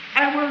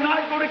 and we're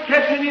not going to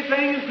catch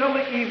anything until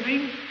the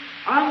evening.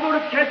 I'm going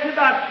to catch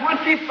about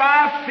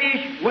 25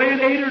 fish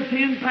weighing 8 or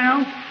 10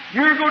 pounds.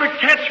 You're going to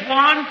catch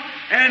one,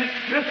 and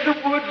Mr.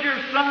 Woods, your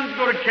son's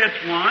going to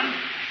catch one.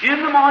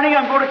 In the morning,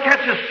 I'm going to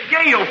catch a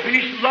scale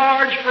fish,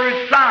 large for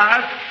its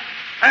size.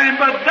 And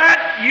but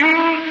that you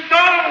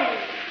know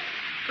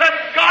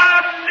that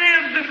God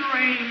lives and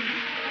reigns.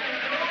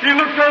 He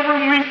looked over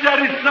and winked at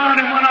his son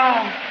and went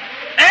on.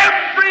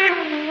 Every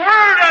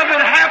word of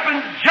it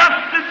happened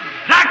just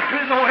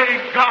exactly the way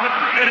God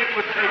said it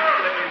would take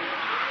place.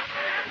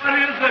 What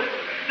is it?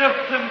 The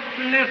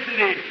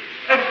simplicity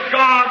that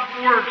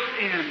God works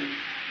in.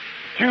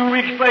 2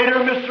 weeks later,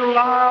 Mr.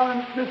 Lyle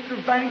and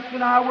Mr. Banks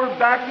and I were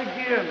back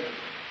again.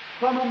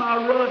 Some of my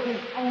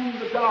relatives owned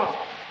the dock.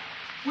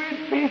 We'd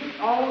fished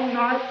all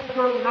night with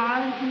our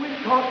lines, and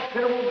we'd caught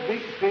several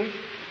big fish.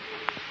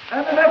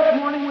 And the next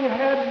morning we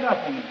had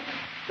nothing.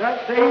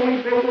 That day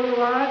we baited the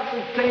lines,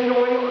 we stayed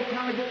away on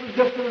account of getting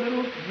just a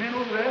little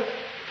mental rest.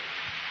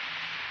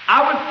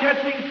 I was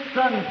catching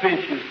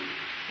sunfishes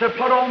to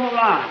put on the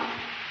line.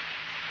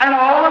 And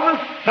all of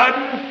a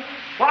sudden,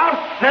 while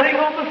sitting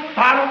on the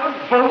side of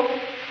the boat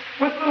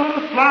with the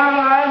little fly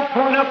line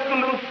pulling up the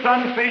little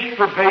sunfish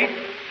for bait,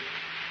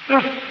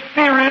 the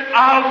Spirit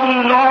of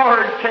the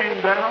Lord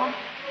came down.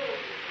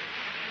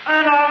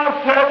 And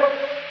I said,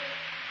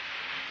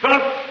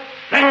 thus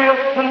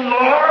saith the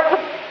Lord,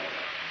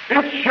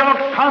 it shall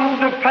come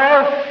to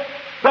pass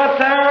that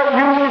there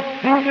you will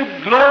see the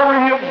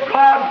glory of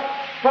God,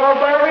 for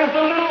there is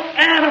a little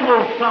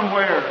animal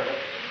somewhere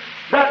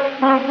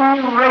that will be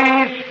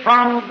raised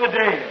from the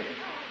dead.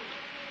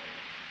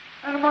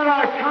 And when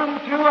I come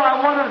to,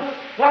 I wondered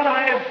what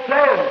I had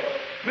said.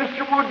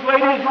 Mr. Wood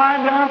laid his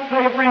line down and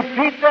said,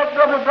 repeat that,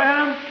 Brother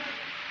Branham.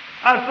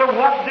 I said,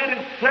 what did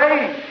it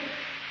say?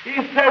 He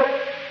said,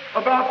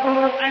 about the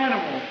little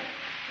animal.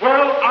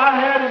 Well, I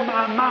had in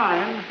my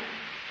mind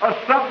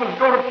something was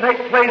going to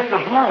take place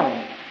at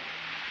home.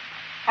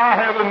 I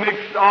have a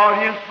mixed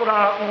audience, but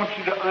I want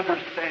you to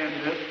understand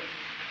this.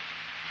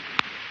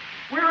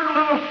 We're a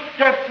little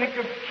skeptic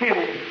of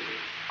kitties.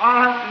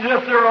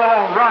 Yes, they're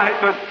all right,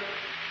 but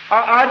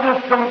I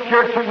just don't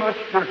care too much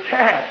for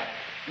cats.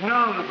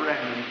 None of the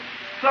Branham.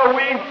 So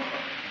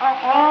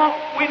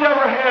we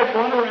never had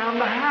one around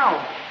the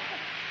house.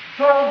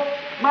 So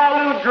my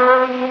little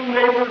girl, little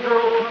neighbor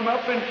girl, come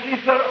up and she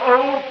said,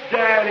 "Oh,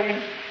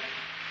 Daddy,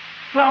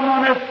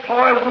 someone has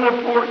poisoned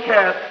the poor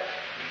cat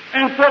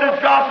and said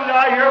it's dropped it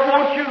out here.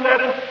 Won't you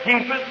let us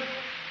keep it?"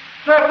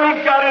 So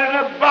we got it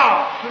in a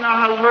box, and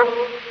I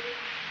looked.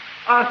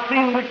 I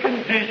seen the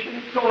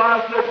condition, so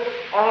I said,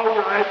 all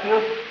right,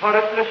 let's put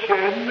it in the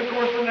shed. And of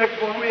course, the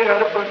next one we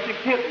had a bunch of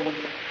kittens.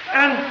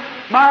 And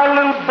my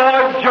little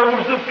boy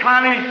Joseph,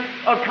 kind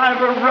of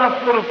a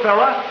rough little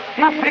fella,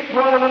 he picked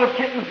one of the little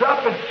kittens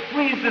up and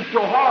squeezed it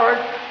so hard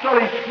till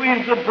he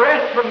squeezed the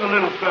breast from the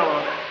little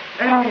fella.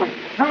 And he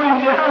threw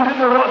him down, didn't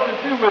know what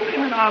to do with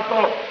him. And I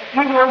thought,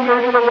 maybe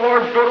the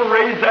Lord's going to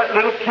raise that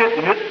little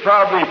kitten. It's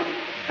probably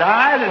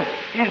died, and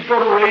He's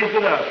going to raise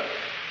it up.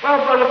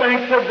 Well, Brother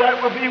Banks said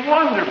that would be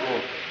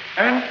wonderful.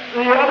 And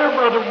the other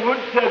Brother Wood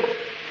said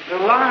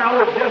that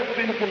Lyle had just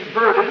been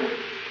converted,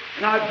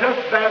 and I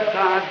just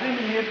baptized him,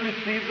 and he had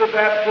received the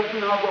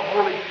baptism of the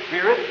Holy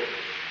Spirit.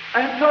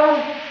 And so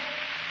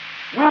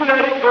we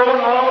let it go,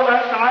 and all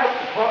that night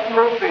and caught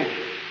no fish.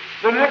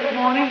 The next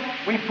morning,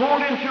 we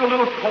pulled into a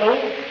little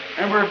cove,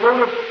 and we were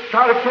going to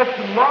try to catch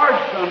some large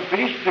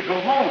sunfish to go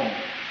home.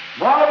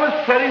 While I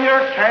was sitting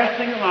there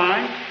casting a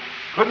line,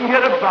 couldn't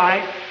get a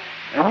bite,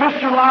 and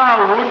Mr.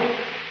 Lylewood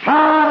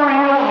pulled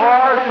real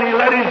hard, and he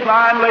let his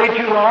line lay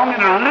too long,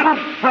 and a little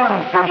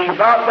sunfish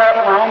about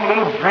that long,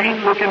 little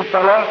green-looking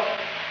fellow,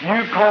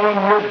 you call him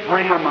your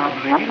Branham, I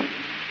believe.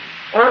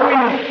 Oh,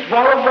 he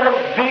swallowed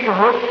that big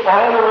hook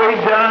all the way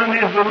down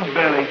in his little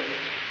belly.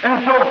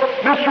 And so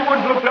Mr.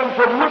 Woods looked up and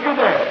said, "Look at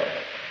that.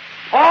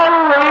 All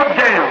the way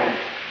down."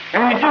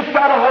 And he just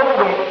got a hold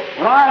of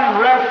the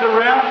line wrapped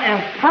around and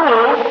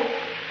pulled,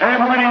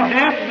 and when he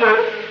did,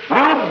 the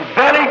little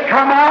belly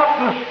come out,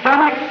 the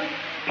stomach,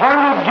 part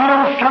of the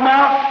gills come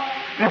out.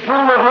 He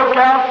pulled the hook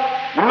out,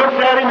 he looked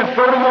at him and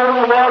threw him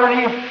over the water, and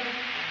he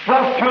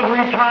fluffed 2 or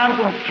 3 times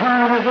and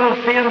turned his little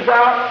fins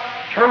out,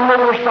 turned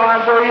over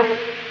sideways.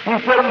 He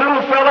said,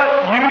 "Little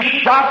fella, you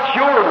shot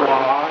your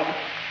wad."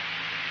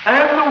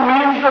 And the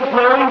winds of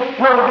blowing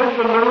floated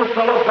the little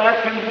fellow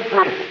back into the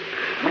fish.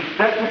 We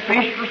sat and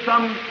fished for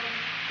some,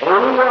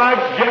 I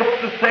guess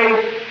to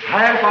say,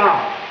 half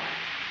hour.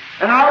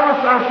 And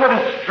I said,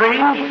 "It's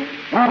strange.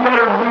 We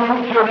better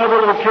move to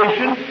another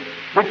location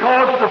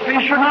because the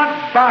fish are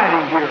not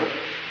biting here."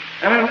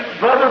 And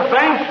Brother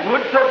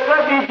Bankswood said,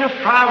 "Let me just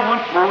try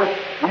once more."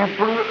 He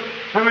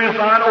threw his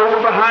line over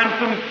behind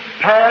some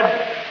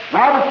pads.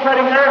 And I was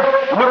sitting there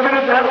looking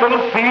at that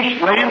little fish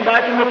laying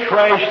back in the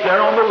trash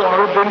there on the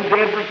water, been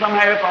dead for some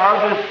half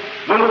hour, his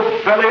little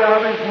belly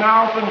out of his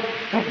mouth and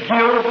his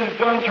gills had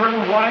done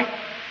turned white.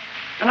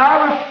 And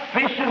I was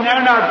fishing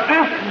there. Now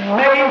this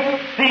may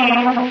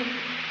seem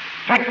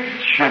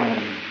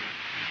fiction,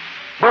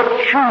 but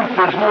truth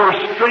is more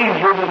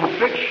stranger than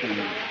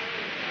fiction.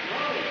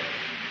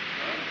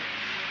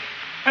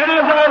 And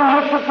as I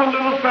looked at the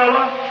little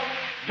fella,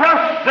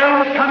 just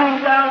then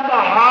coming down the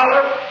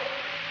holler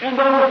in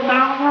those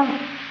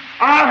mountains,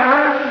 I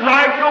heard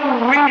like a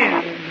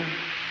wind.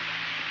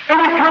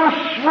 And it comes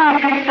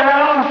sweeping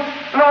down,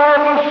 and all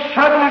of a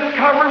sudden it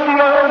covered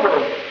me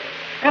over.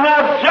 And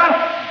I've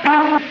just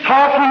been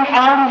talking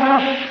on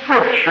this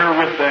scripture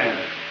with them.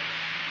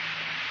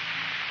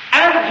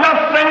 And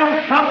just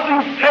then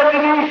something said to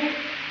me,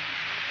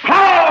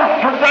 "Call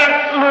to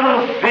that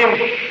little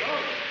fish."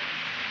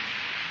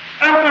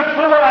 And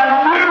before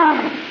I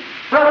knew,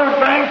 Brother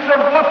Banks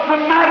said, "What's the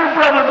matter,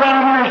 Brother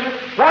Branham?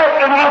 What?"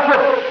 And I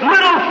said,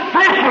 "Little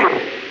fishy,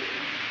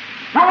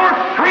 your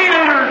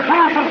Creator,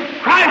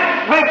 Jesus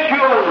Christ, makes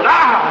you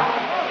alive."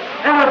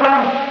 And as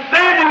I'm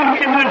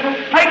standing in this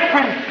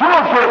sacred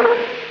pulpit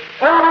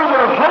over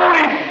the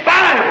Holy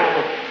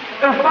Bible,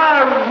 as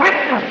my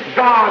witness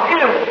God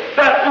is,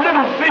 that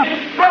little fish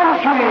sprung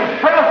to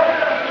himself,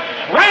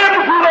 swam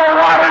through the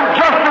water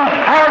just as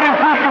hard as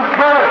he could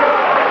go,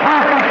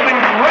 perfectly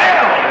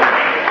well.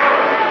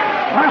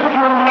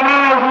 Mr.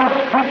 Miles was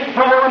pitched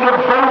over the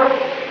boat.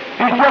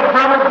 He said,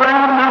 "Brother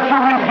Branham, that's a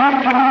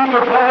rebuke to me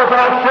because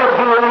I said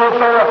to the little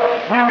fellow,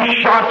 you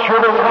shots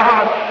are the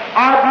rod.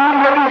 I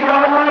believe that He's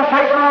got to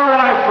take my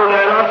life for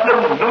that. I said,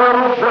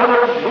 no,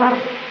 brother,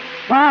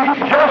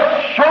 He's just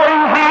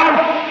showing how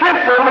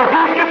simple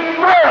He can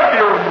work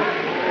you.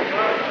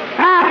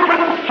 He's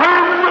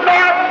concerned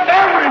about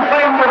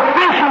everything, the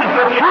fishes,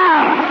 the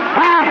trees.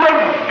 He's the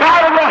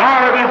God of the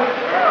harvest.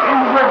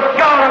 He's the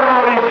God of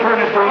all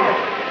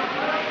eternity.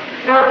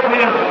 If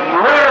His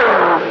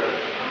word,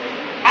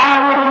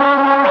 I would have no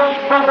more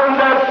spoken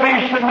that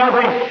fish than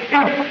nothing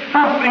if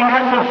something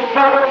had been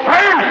spoken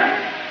first.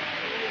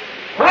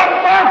 What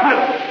was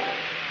it?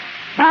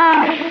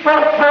 He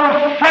spoke those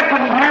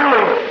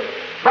secondarily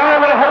by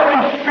the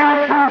Holy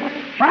Spirit through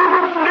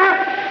human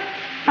lips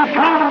to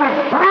come to the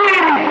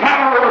creating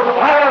power of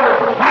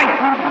all the mighty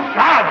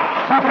God,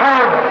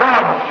 because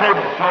God said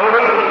so.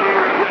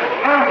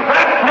 And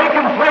that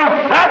taking place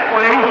that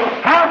way,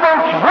 how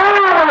much more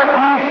will it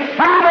be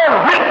through the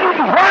written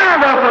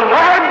word of the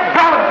Lord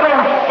God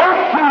that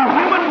spoke through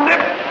human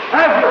lips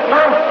as it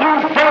was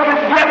through David,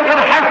 yet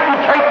it has to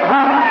take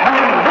root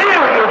and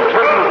live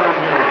eternally.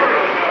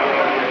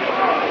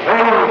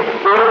 Oh,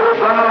 if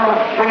thou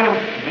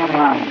canst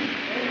believe.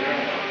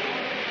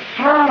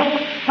 So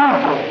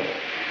simple.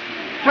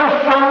 Just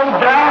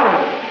don't doubt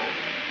it.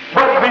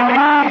 But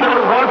believe that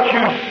what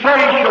you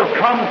say shall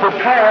come to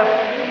pass.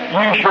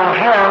 You shall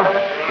have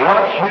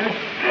what you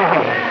say.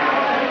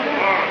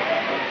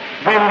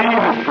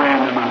 Believe it,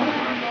 friend of mine.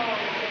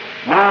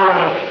 Now let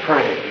us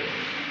pray.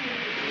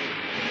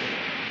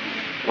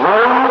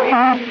 Oh,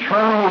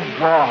 eternal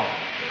God,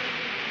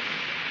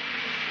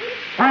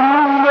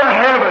 from the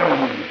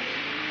heavens,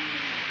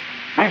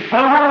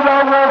 before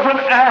there was an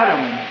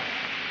Adam,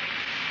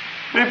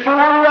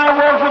 before there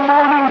was the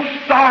morning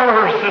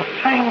stars to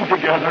sing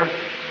together,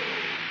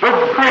 the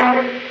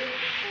great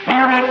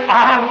Spirit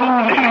of the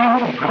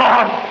living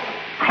God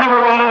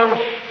covered all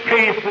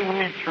space and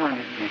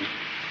eternity.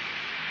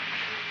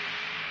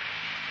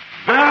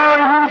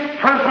 There He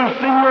purposed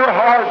in your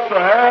heart to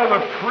have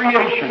a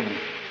creation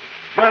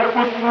that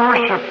would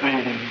worship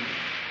Thee.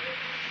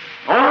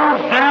 Oh,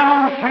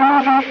 down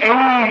through the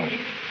age,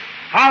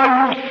 how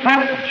You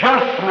sent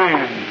just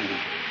men,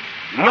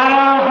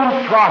 laws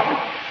and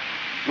prophets,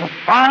 and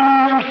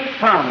finally Your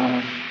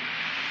Son.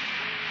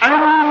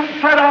 And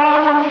He said, I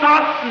will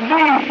not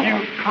leave you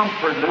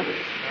comfortless,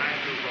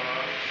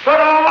 but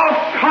I'll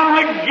come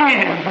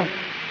again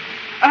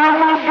and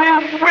will be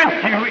with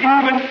you,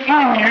 even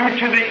in you,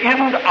 to the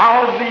end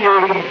of the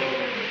age.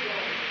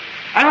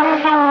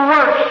 And the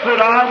works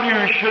that I do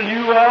shall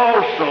you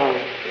also,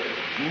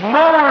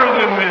 more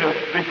than this,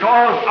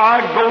 because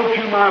I go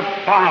to my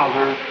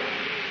Father.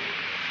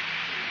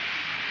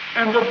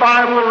 And the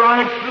Bible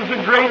writes, as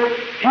a great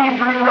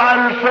Hebrew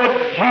writer said,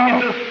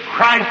 Jesus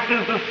Christ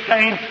is the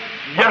same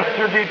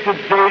yesterday,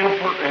 today, and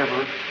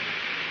forever.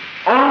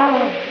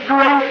 Oh,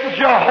 great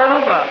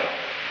Jehovah,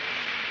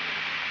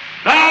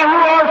 Thou who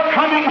art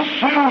coming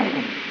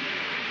soon,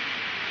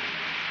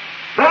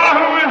 Thou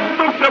who hast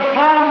looked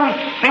upon the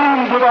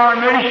sins of our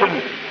nation,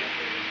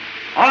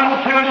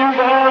 until You've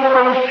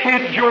almost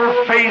hid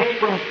Your face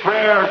from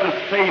prayer to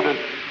save it.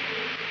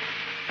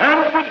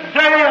 And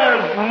today,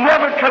 as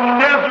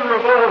Nebuchadnezzar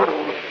of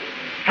old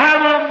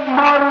had a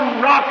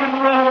modern rock and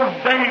roll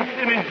dance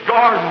in his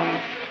garden,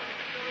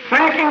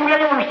 thinking they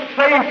were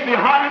safe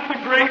behind the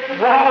great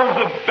walls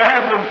of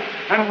Babylon,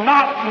 and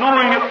not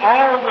knowing it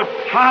all the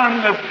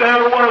time that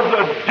there was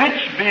a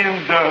ditch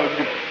being dug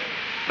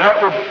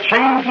that would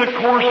change the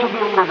course of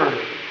the river.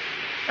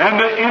 And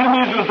the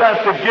enemies was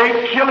at the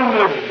gate killing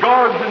the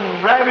guards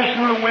and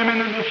ravishing the women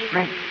in the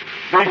streets,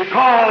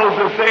 because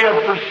that they had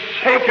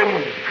forsaken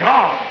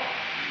God.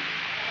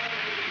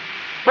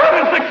 But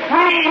as the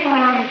queen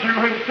ran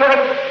through and said,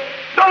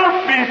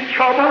 don't be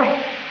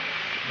troubled.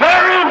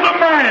 There is a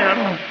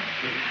man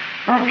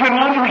who can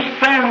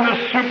understand the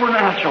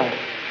supernatural.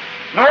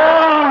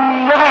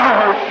 Oh,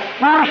 Lord,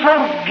 we're so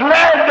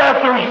glad that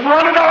there's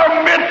one in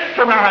our midst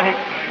tonight.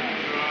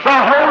 The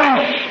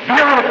Holy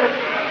Spirit,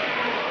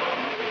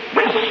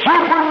 the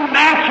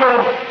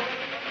supernatural.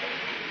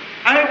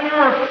 And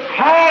we're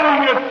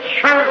calling a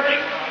church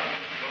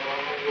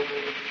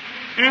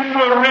in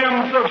the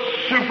realms of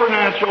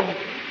supernatural.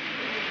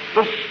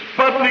 The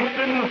Sputniks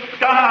in the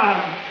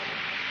sky.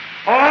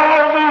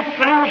 All these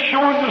things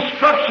showing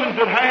destructions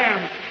at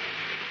hand.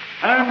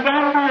 And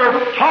then we are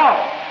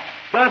taught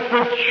that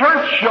the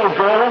church shall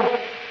go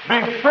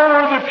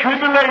before the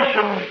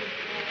tribulation.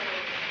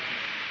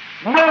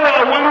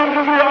 Noah went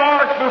into the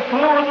ark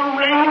before the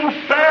rain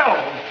fell.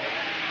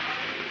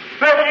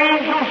 The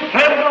angel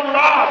said to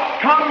Lot,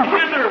 come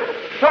hither,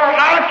 for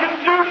I can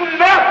do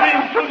nothing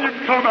till you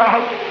come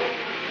out.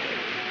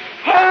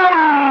 Oh,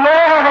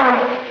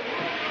 Lord,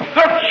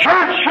 the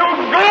church shall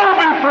go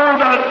before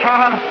that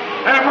time.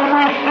 And when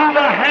we see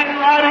the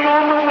handwriting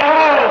on the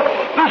wall,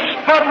 the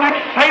Sputnik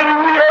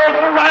sailing the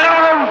earth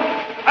around,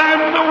 and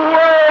the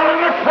world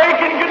in a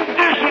quaking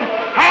condition,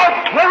 how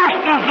close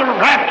is the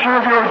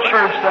rapture of your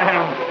church to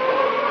Him?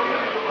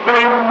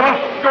 They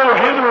must go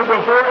hither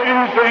before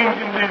anything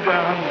can be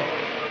done.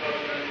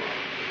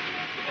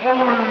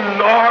 Oh,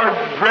 Lord,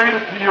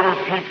 grant to your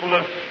people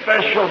a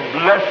special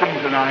blessing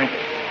tonight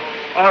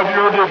of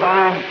your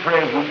divine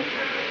presence.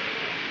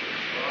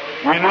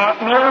 We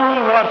not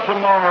know what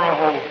tomorrow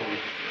holds,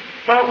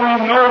 but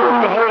we know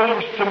who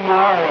holds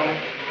tomorrow.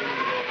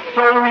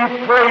 So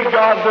we pray,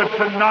 God, that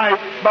tonight,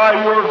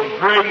 by your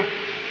grace,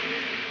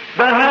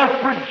 that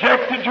has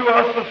projected to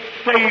us a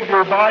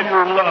Savior by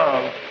your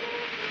love,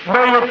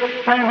 may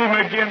it send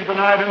him again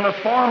tonight in the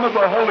form of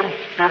the Holy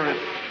Spirit.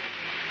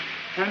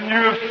 And you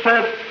have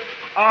said,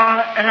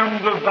 I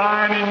am the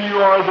vine and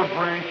you are the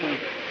branches.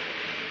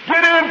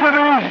 Get into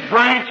these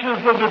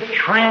branches of the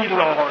tree,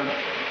 Lord.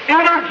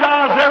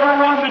 Energize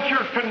everyone that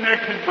you're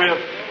connected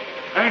with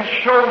and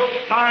show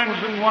signs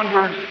and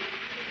wonders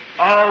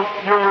of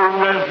your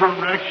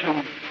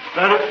resurrection,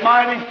 that it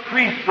might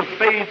increase the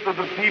faith of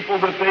the people,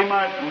 that they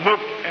might look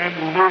and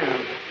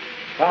live.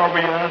 For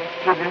we ask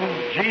it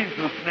in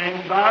Jesus'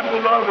 name, thy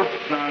beloved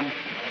Son.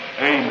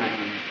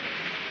 Amen.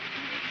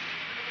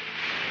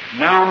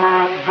 Now,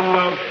 my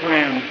beloved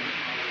friends,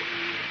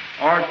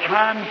 our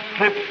time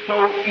slips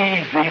so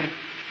easy,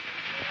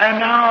 and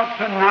now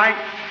tonight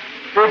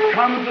there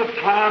comes a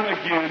time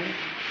again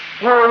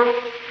where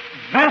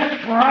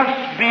this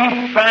must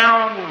be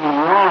found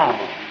wrong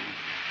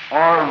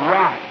or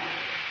right.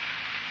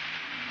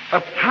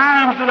 At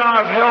times that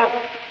I've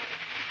helped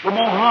the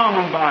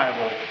Mohammedan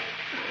Bible,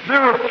 there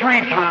are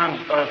 3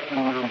 times us in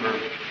number.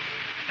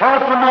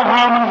 Help the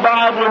Mohammedan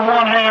Bible in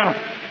one hand,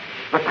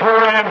 the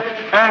Koran,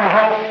 and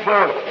help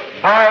the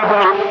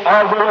Bible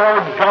of the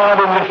Lord God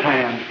in his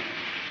hand.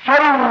 So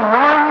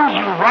one's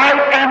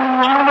right and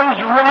one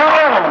is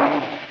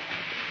wrong.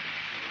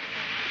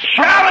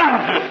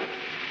 Challenge it.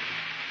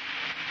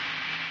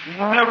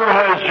 Never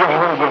has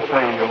Jehovah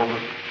failed.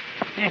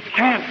 He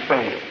can't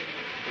fail.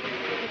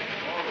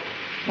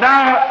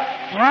 Now,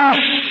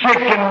 you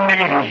sick and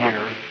needy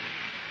here,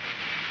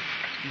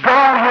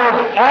 God has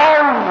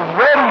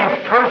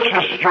already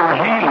purchased your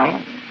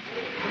healing.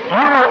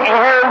 You're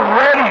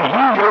already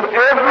healed,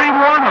 every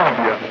one of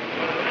you.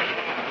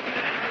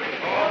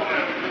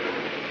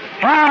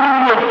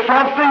 Healing is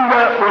something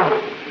that was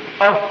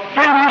a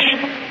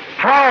finished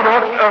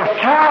product of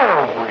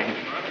Calvary.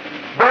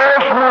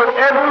 There's where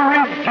every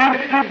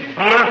redemptive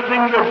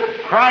blessing that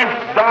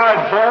Christ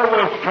died for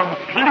was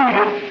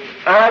completed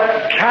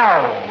at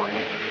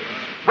Calvary.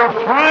 The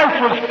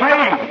price was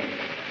paid.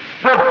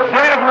 The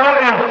devil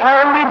is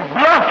only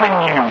bluffing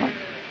you.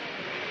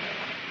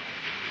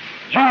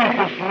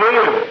 Jesus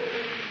lived.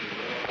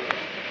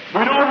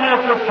 We don't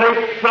have to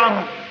take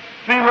some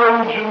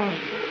theologian's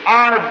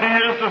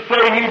ideas to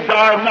say he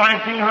died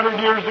 1900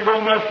 years ago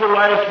and that's the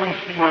last we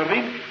see of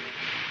him.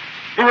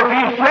 If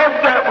he said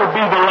that would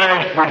be the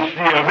last we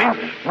see of him,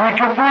 we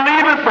can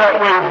believe it that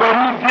way, but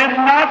he did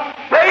not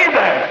say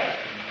that.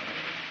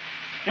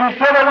 He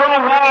said a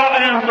little while,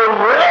 and the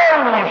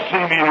world won't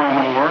see me no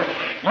more,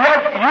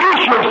 yet you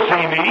shall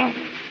see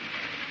me,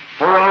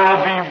 for I'll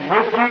be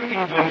with you,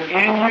 even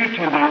in you,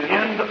 to the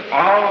end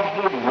of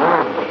the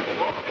world.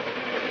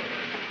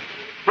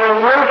 The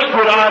works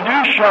that I do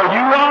shall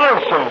you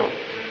also.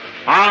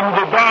 I'm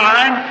the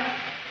vine,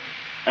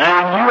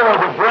 and you are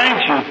the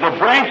branches. The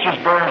branches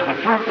bears the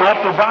fruit,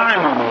 not the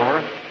vine no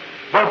more.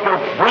 But the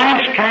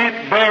branch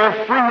can't bear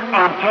fruit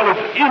until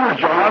it's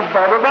energized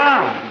by the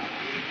vine.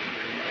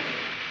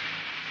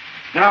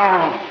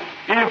 Now,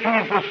 if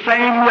he's the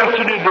same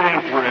yesterday, today,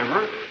 and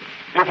forever,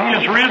 if he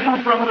is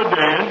risen from the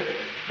dead,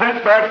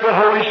 sent back the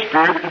Holy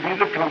Spirit to be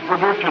the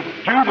comforter, to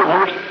do the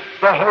works,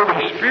 the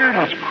Holy Spirit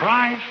is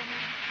Christ.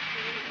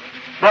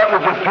 That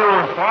was a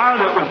pillar of fire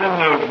that was in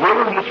the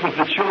wilderness with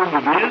the children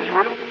of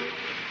Israel.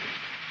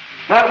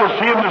 That was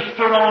him that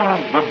stood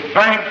on the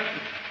banks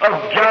of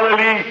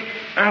Galilee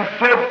and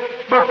said,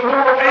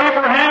 before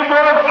Abraham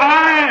was,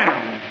 I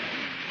am.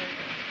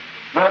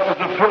 That was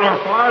the pillar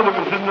of fire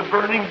that was in the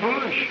burning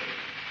bush.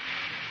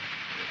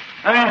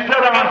 And he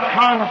said, I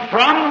come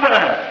from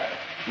that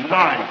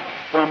light,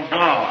 from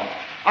God.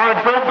 I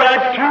go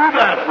back to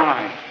that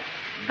light,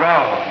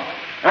 God.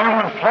 And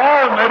when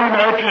Paul met him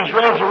after his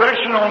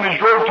resurrection on his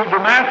road to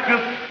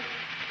Damascus,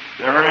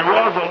 there he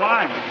was, a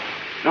light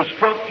that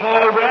struck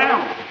Paul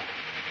down.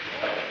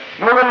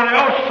 No one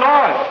else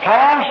saw it.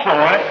 Paul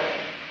saw it.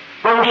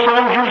 Those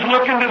soldiers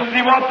looking to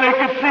see what they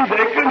could see.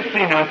 They couldn't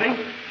see nothing.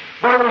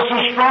 But it was so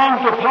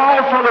strong to Paul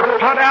till it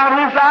put out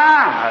his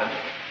eyes.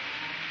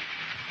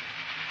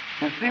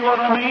 You see what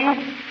I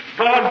mean?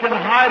 God can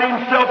hide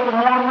himself from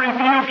one,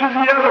 reveal to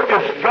the other.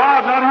 It's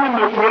God, not him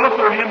that willeth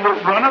or him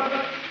that runneth.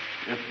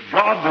 It's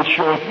God that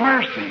showeth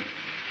mercy.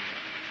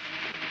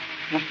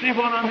 You see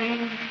what I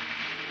mean?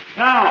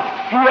 Now,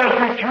 he has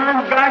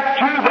returned back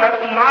to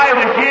that light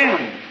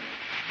again.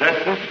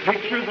 That's this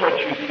picture that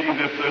you see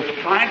that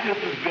the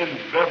scientist has been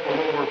vessel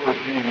over for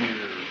 10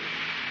 years.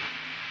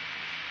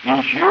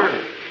 Each year.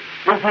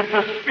 Is it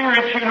the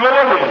spirit? You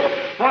know it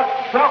is.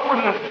 What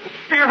would the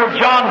spirit of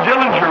John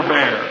Dillinger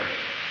bear?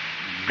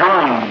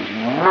 Guns,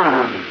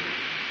 murder.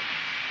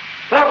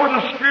 What would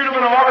the spirit of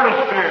an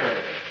artist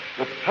bear?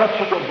 The touch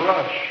of the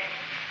brush.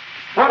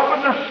 What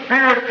would the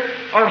spirit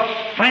of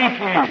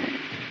saintly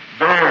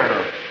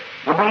Bear,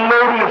 the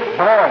melodious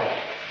voice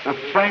that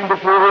sang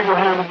before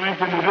Abraham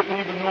Lincoln who didn't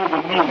even know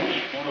the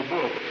notes on a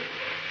book.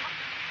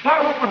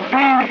 What would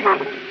be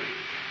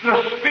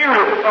the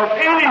spirit of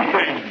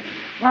anything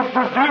would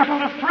produce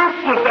the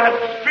fruits of that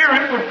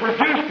spirit would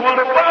produce what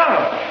it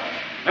was.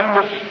 And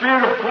the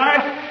Spirit of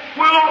Christ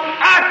will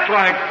act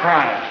like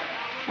Christ,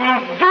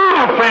 will do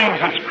the things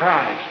as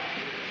Christ.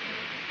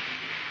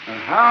 And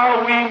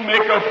how we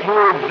make a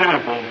poor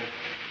example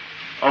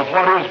of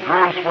what His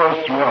grace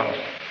was to us.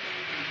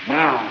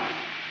 Now,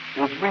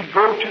 as we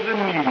go to the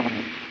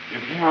meeting,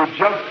 if you will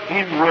just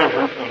be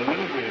reverent a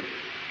little bit.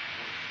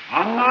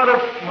 I'm not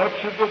as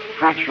much of a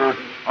preacher.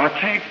 I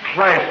can't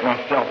class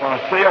myself.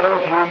 I say all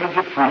the time as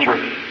a preacher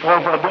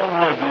because I don't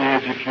have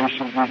the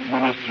education these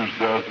ministers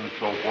does and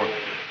so forth.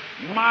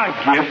 My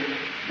gift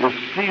is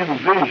seeing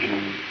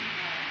vision.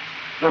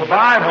 The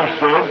Bible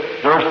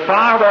said there are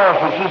 5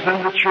 offices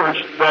in the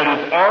church that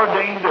is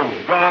ordained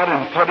of God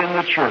and put in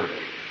the church.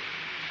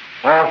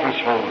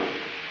 Office holders.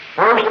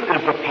 First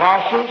is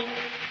apostles,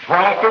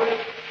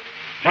 prophets,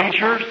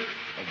 teachers,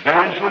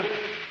 evangelists,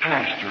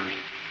 pastors.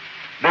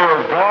 They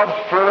are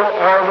God's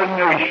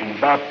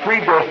foreordination, by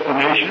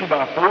predestination,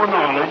 by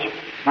foreknowledge.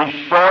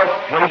 He saw it,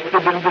 placed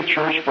it in the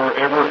church for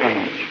every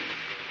age.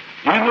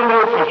 In the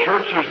local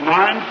church, there's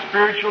 9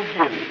 spiritual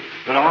gifts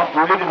that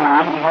operate in the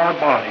entire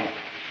body.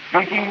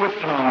 Speaking with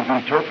tongues,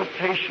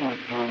 interpretation of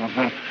tongues,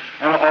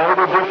 and all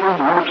the different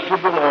works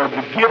of the Lord.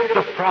 The gift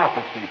of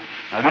prophecy.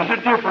 Now, there's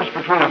a difference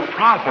between a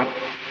prophet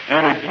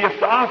and a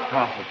gift of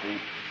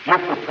prophecy. If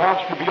the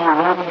prophet to be on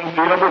one and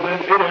the other, then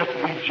it has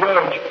to be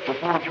judged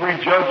before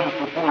 3 judges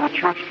before the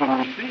church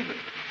can receive it.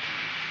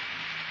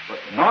 But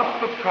not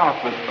the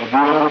prophet of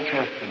the Old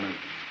Testament.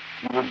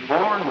 He was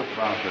born the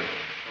prophet.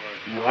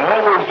 He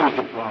always was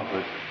a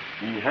prophet.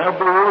 He had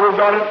the Word of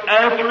God, and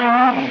after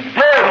he's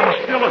dead,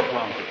 he's still a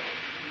prophet.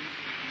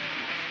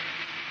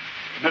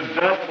 Did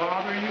that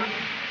bother you?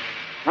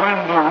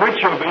 When the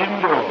witch of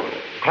Endor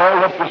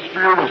called up the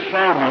spirit of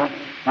Samuel,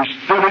 he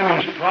stood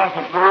in his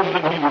prophet robes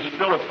and he was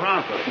still a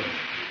prophet.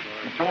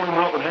 He told him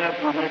what would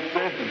happen the next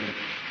second.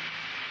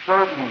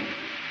 Certainly,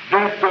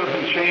 death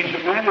doesn't change a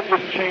man, it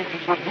just changes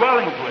his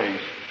dwelling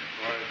place.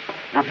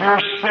 If you're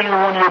a sinner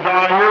when you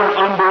die, you're an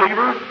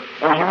unbeliever,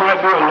 or you might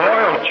be a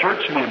loyal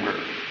church member.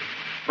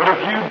 But if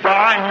you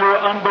die and you're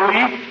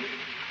unbelief,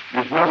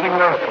 there's nothing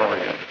left for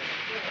you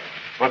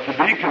but to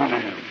be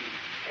condemned.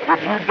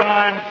 If you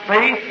die in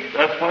faith,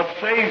 that's what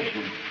saves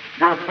you.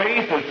 Your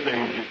faith has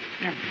saved you.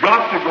 You've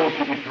got to go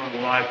to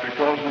eternal life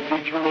because the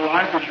eternal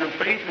life is your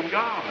faith in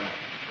God.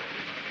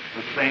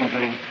 The same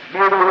thing.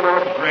 May the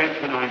Lord grant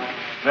tonight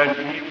that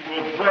He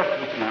will bless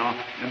us now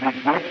in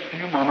these next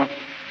few moments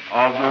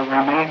of the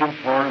remaining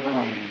part of the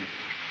meeting.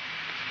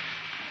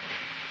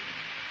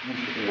 You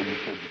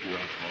said to do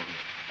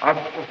our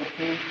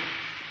card.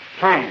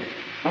 K.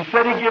 He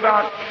said He'd give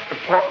out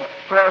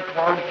prayer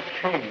cards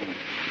K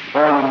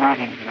for the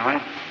meeting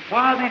tonight.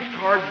 Why are these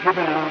cards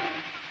given out?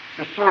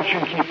 Just so you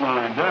can keep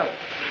lined up.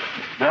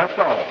 That's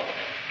all.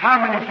 How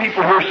many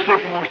people here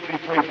sick and wants to be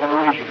prayed for?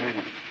 Raise your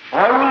hand.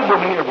 All over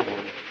me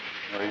everywhere.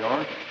 There you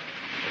are.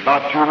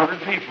 About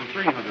 200 people,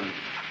 300.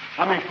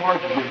 How many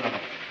cards are given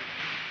out?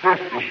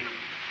 50.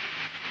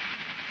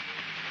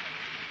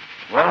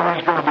 Well,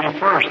 who's going to be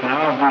first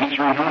now of these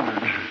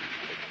 300?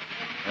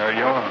 There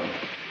you are.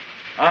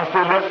 I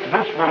said, let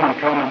this woman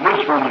come and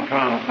this woman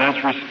come.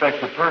 That's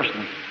respect the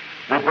person.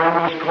 They bring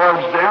those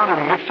cards down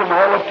and mix them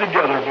all up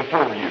together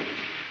before you.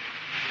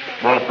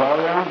 Well,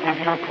 Father, I'll give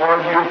you a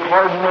card. Your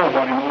card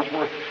nobody knows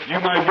where. You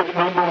might get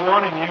number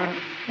 1, and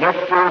you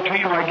next door to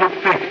you might get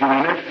 50,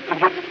 and next you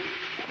get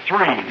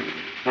 3.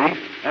 See?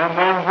 And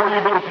then where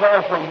you going to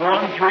call from?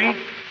 1, 3?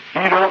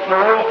 You don't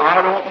know.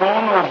 I don't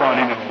know.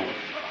 Nobody knows.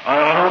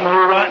 I don't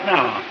know right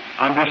now.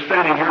 I'm just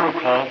standing here to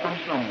call from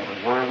somewhere,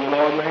 where the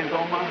Lord lays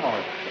on my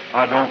heart.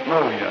 I don't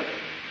know yet.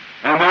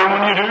 And then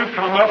when you do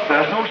come up,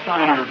 there's no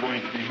sign you're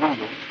going to be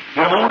humble.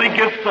 It only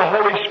gets the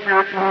Holy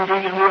Spirit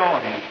moving in the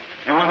audience.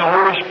 And when the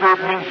Holy Spirit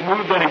begins to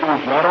move, then He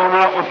goes right on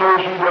out with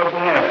those who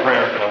doesn't have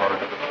prayer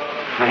cards.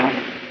 See?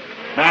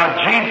 Now,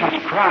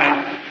 Jesus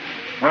Christ,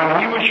 when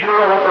He was here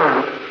on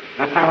earth,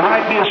 that there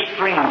might be a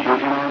stranger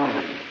in our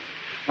midst.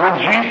 When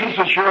Jesus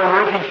was here on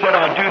earth, He said,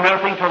 I do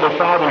nothing till the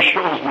Father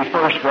shows me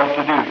first what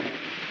to do.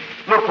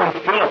 Look, when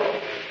Philip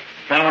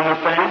found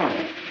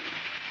Nathanael,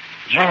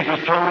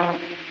 Jesus told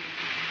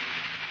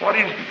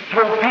him,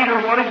 told Peter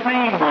what his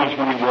name was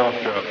when he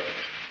walked up.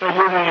 Said,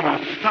 your name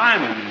is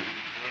Simon,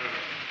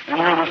 and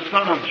you're the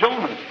son of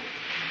Jonas.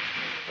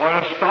 Well,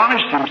 it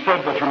astonished him,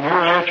 said, but from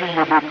hereafter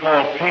you'll be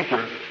called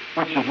Peter,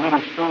 which is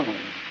little stone.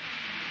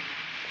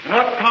 And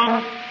up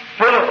comes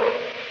Philip.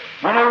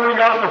 Went over and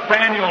got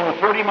Nathanael and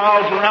 30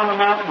 miles around the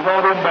mountain and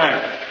brought him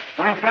back.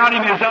 When he found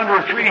him, he was under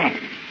a tree.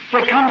 He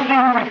said, come see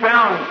who we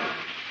found.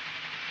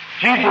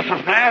 Jesus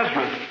of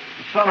Nazareth,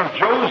 the son of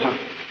Joseph.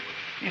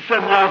 He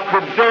said, now,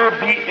 could there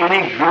be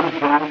any good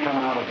thing come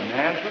out of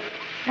Nazareth?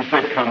 He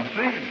said, come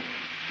see.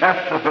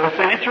 That's the best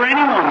answer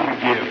anyone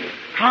could give.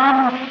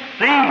 Come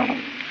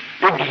see.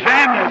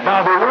 Examine it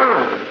by the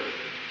Word.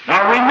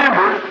 Now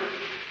remember,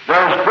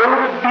 There's going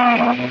to be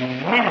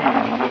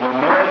millions of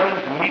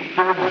Americans meet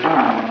their doom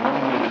in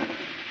 1 minute.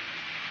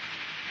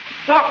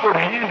 What would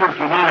hinder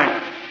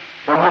tonight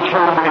from this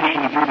whole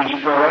nation to be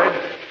destroyed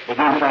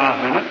within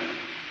 5 minutes?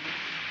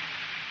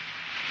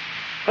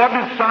 What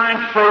did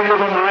science say the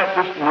other night,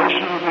 this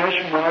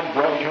nationwide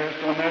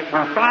broadcast on that?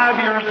 We're 5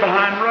 years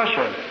behind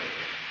Russia.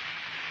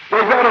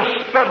 They've got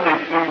a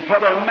Sputnik thing,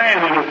 put a man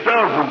in it,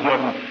 dozens of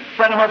them,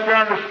 send them up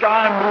there in the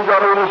sky and move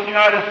right over the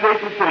United States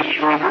and say,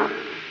 surrender,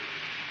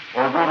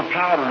 or go to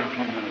powder in a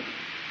few minutes.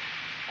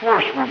 Of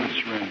course we would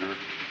surrender.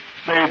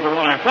 Save the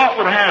life. What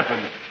would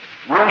happen?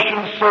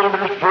 Russian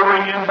soldiers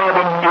pouring in by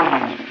the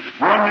millions,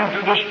 running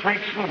through the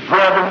streets and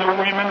grabbing the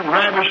women,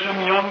 ravishing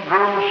them young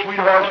girls,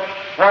 sweethearts,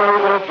 all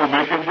over to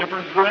make a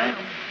difference to them.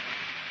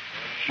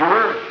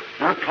 Sure,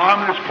 they're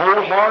communist,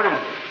 cold-hearted.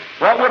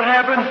 What would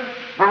happen?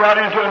 Go right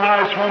into a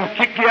nice home,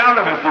 kick you out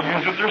of it, they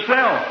use it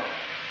themselves.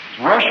 It's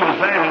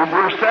Russia's and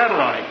we're a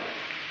satellite.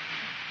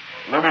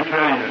 Let me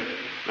tell you,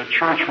 the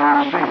church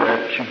won't see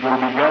that. She's going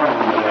to be gone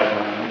by that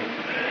time.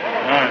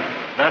 And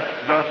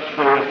that's thus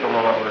saith the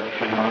Lord.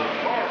 See?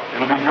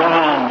 It'll be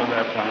gone by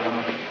that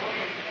time.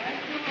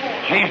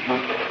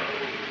 Jesus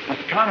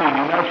is coming,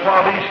 and that's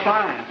why these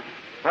signs.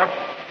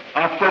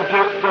 I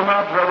said to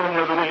my brother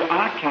the other day,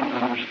 I can't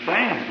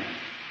understand.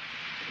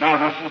 Now,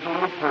 this is a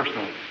little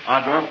personal. I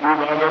don't believe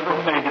I've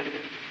ever made it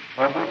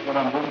public, but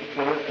I'm going to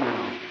say it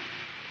now.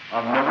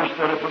 I've never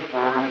said it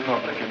before in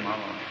public in my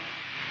life.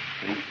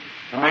 See?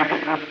 To make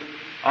it this,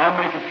 I'll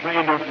make it plain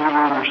enough for you to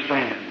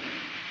understand.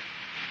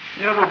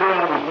 The other day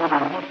I was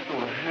wondering what's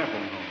going to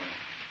happen, Lord.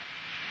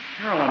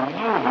 Here I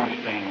know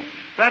these things.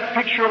 That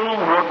picture alone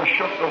ought to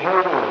shut the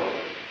whole world,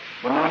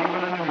 but not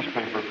even a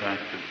newspaper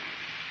practice.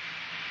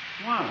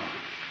 Why?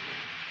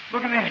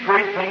 Look at these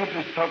great things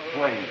that took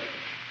place.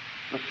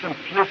 The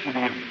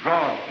simplicity of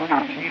God putting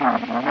His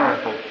healings and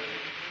miracles.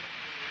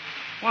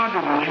 Why did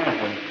it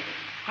happen?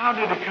 How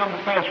did it come to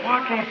pass?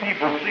 Why can't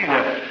people see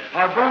that?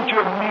 I go to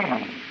a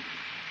meeting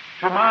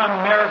to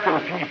my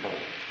American people,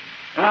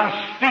 and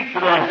I speak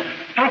to them.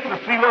 Take the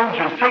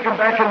theologians, take them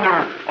back in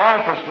their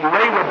office and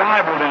lay the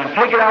Bible down.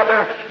 Take it out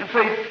there and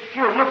say,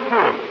 here, look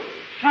through it.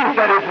 See if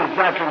that is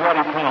exactly what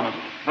He promised.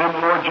 Then the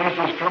Lord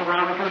Jesus come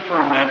around and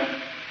confirm that.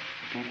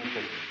 The people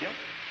say, yep,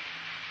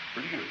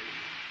 pretty good.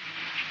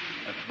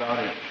 That's about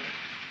it.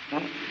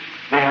 See?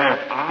 They have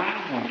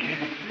eyes and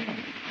can't see,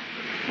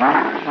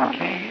 ears and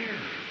can't hear.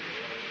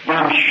 And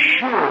I'm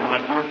sure, my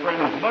dear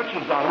friend, as much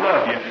as I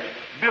love you,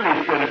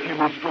 Billy said a few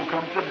months ago,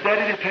 come and said,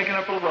 Daddy, they're taking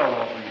up a love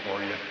offering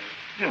for you.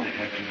 You didn't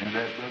have to do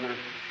that, Brother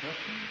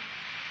Justin.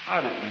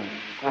 I didn't.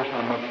 Of course,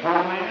 I'm a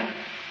poor man.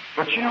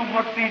 But you know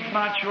what feeds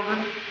my children?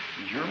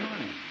 Is your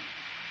money.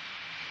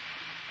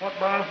 What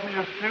buys me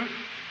a suit?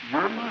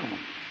 Your money.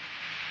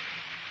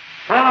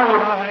 Why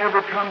would I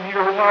ever come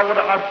here? Why would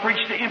I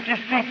preach to empty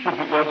seats if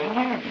it wasn't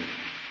you?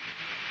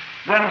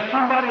 Then if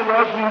somebody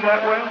loves me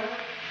that well,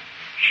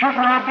 shouldn't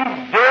I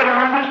be dead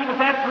earnest with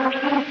that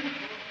person?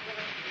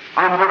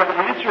 I'm going to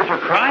answer to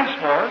Christ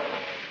for it.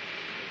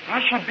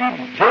 I should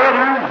be dead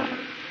earnest.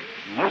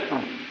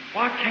 Listen,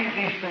 why can't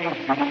these things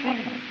be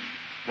seen?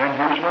 Then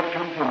here's what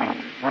comes to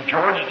me. Well,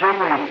 George J.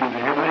 Lacey, the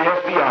head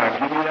of the FBI,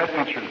 give me that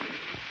picture.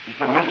 He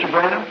said, Mr.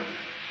 Branham,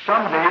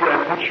 someday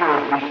that picture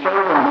will be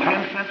sold on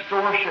 10-cent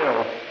store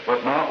shelf,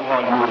 but not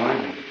while you're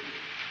living.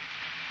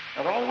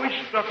 That always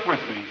stuck with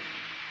me.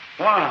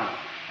 Why?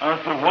 I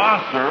said,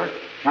 why, sir?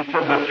 He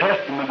said, the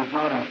testament is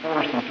not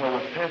enforced until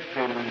the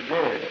testator is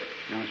dead.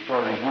 It was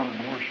starting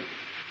human worship.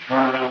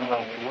 Turned around and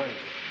walked away.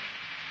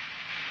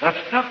 That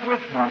stuck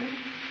with me.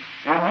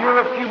 And here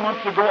a few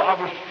months ago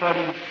I was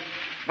studying.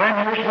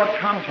 Then here's what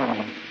come to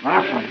me.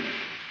 Listen.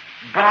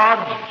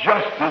 God's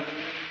justice,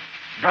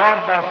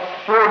 God by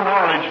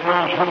foreknowledge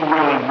knows who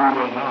will and who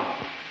will not.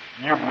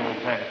 You know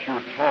that.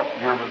 You're taught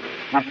here with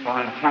these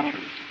fine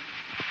teachers.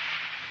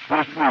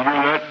 Listen, you hear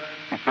that?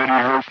 He said he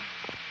heard.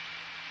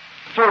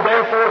 So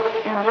therefore,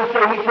 in this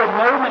day, he said,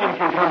 no man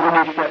can come to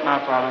me except my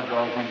Father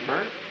draws him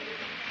first.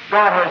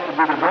 God has to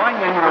do the drawing,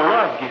 then you're a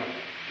love gift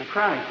to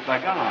Christ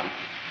by God.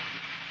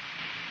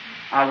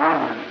 I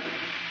wonder,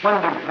 when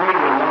the great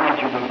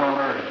Elijah was on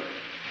earth,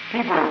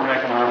 people didn't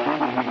recognize him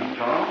when he was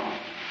tall.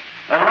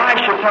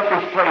 Elisha took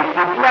his place.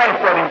 They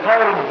laughed at him,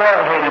 called him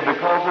bald-headed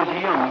because as a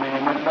young man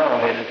went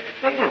bald-headed.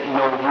 They didn't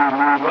know who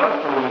he was,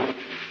 or was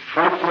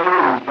translated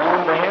and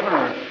gone to heaven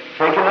or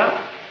taken up.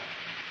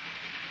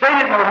 They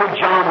didn't know who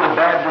John the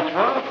Baptist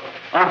was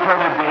until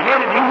they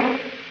beheaded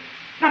him.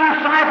 The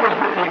disciples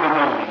didn't even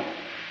know him.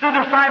 The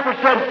disciples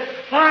said,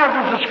 why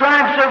does the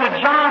scribe say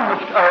that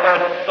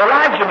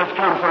Elijah must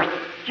come first?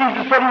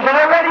 Jesus said he's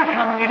already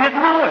come, and you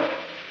didn't know it.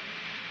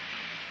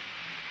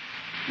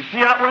 You see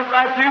how it went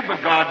right through?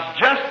 But God's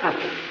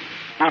justice,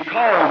 He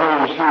called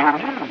those who He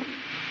knew.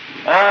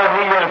 All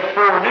He has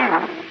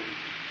foreknew,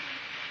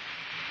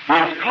 He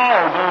has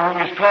called. Those who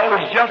He has called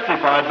is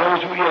justified.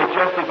 Those who He has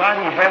justified,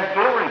 He has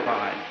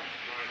glorified.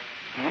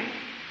 See?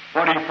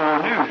 What He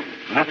foreknew.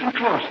 Listen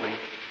closely.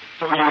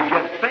 So you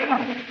get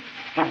faith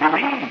to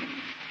believe.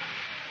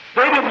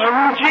 They didn't know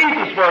who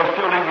Jesus was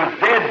till He was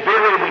dead,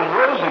 buried, and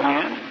rose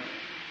again.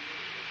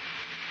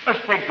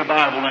 Let's take the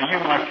Bible now. You,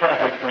 my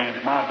Catholic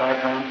friends, my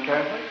background's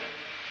Catholic.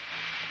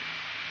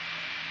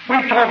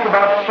 We talk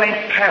about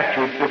St.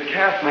 Patrick, the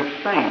Catholic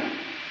saint.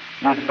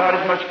 He's about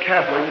as much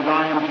Catholic as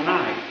I am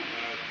tonight.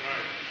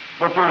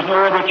 But there's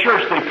no other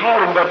church they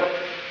call him. But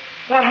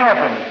what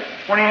happened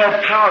when he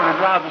had power to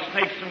drive the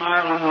snakes from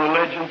Ireland and the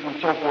legends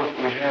and so forth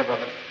that we have of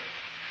it?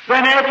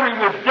 Then after he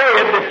was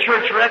dead, the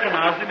church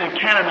recognized him and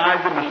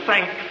canonized him a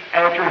saint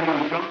after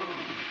he was gone.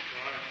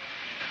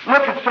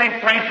 Look at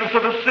St. Francis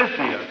of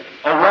Assisi,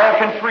 a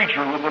walking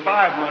preacher with the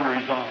Bible under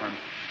his arm.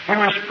 He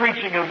was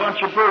preaching and a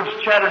bunch of birds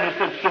chattered and he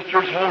said,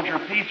 "Sisters, hold your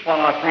peace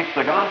while I preach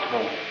the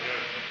gospel."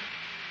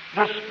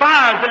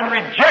 Despised and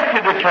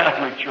rejected the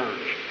Catholic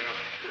Church.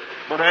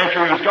 But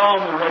after he was gone,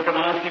 they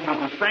recognized him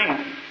as a saint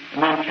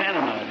and then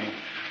canonized him.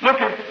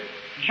 Look at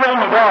Joan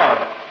of Arc,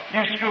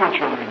 you school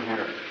children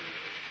here.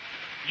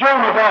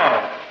 Joan of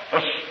Arc,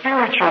 a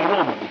spiritual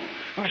woman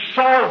who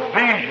saw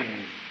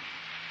visions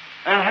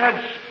and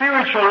had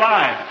spiritual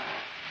life.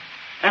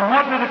 And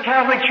what did the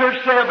Catholic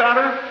Church say about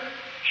her?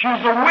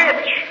 She's a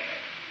witch.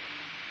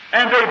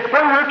 And they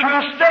burned her to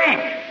a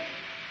stake.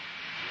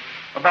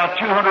 About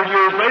 200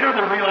 years later,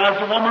 they realized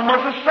the woman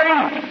was a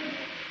saint.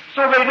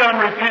 So they done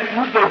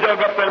repentance. They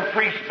dug up that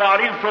priest's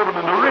body and threw him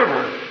in the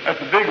river.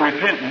 That's a big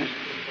repentance.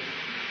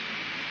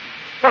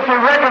 But they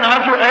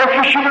recognized her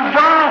after she was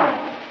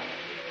gone.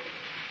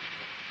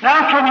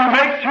 Now can you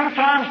make 2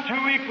 times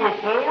 2 equal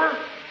 4?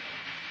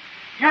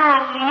 You're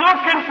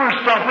looking for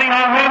something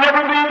I may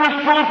never be in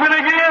this pulpit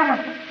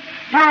again.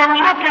 You're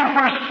looking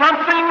for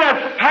something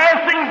that's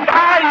passing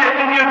by you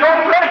and you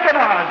don't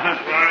recognize it.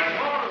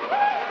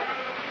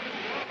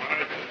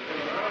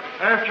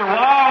 After a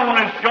while, when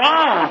it's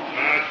gone,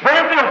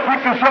 then they'll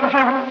pick this up and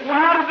say, "Well,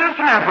 how did this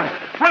happen?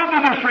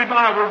 When did this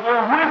revival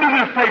go? When did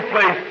this take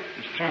place?"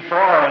 It's too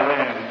far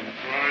then.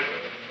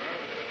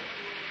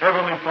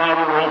 Heavenly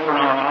Father, open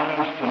our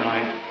eyes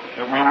tonight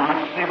that we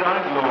might see Thy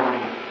glory.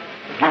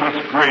 Give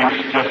us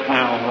grace just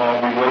now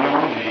while we wait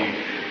on Thee.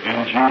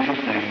 In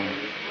Jesus' name,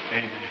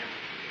 amen.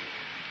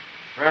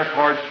 Prayer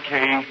cards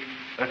K.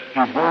 Let's do.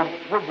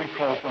 What did we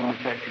call from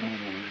this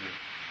afternoon?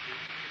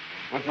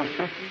 Was it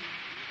 50?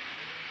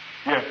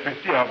 Yeah,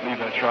 50. I believe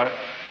that's right.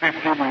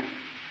 50.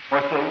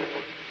 What's that?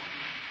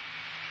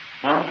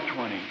 1 to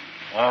 20.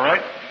 All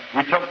right.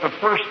 We took the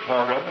first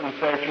part of it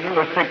this afternoon.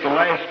 Let's take the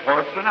last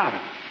part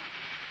tonight.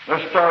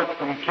 Let's start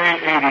from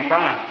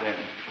K85 then.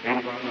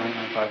 85,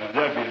 95,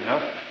 that'd be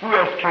enough. Who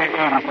has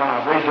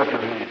K85? Raise up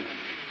your hand.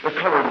 The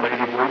colored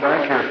lady way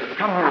back here.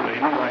 Come here, lady,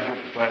 right here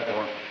at the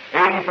platform.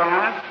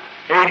 85,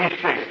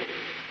 86.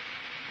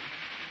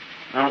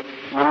 Now,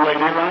 little lady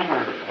right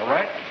here, all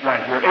right?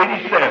 Right here.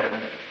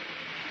 87.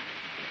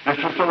 This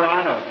is the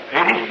lineup.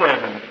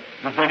 87.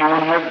 Does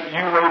anyone have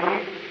you,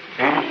 lady?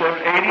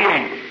 87,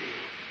 88.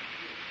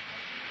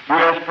 Who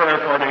has prayer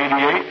card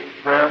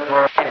 88? Prayer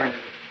card.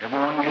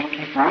 Everyone just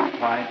keep real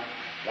quiet.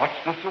 Watch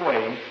this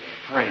away.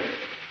 Pray.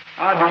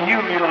 Do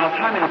you realize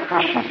how many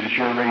Christians is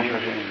here? Raise your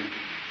hand.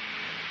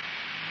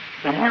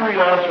 Do you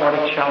realize what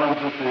a challenge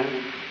this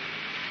is?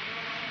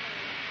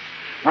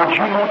 Would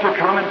you want to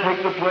come and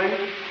take the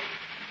place?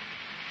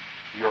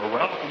 You're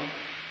welcome.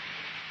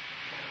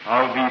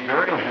 I'll be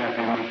very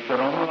happy to sit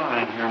on the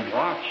line here and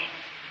watch.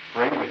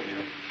 Pray with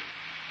you.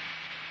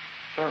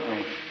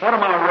 Certainly. What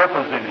am I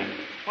representing?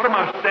 What am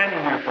I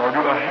standing here for?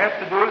 Do I have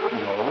to do it?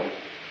 No.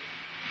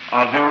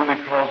 I'll do it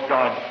because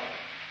God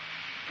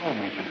told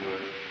me to do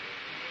it.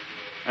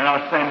 And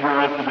I stand here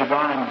as the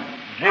divine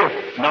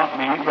gift, not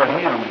me, but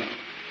Him,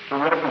 to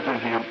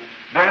represent Him.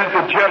 Then at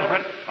the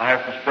judgment, I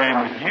have to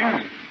stand with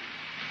you.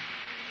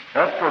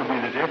 That's going to be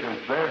the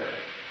difference there.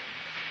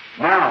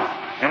 Now,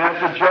 and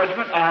at the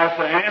judgment, I have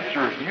to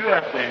answer it. You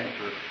have to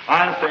answer it.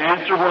 I have to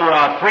answer whether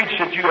I preach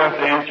it. You have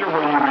to answer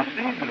whether you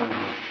received it or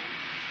not.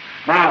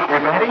 Now, if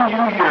any of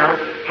you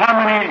here, how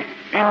many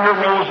in your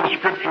knows the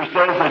Scripture says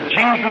that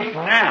Jesus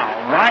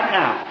now, right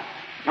now,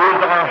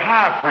 is our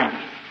high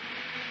priest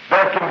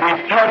that can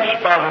be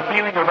touched by the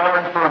feeling of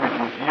our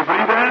infirmities? Do you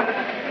believe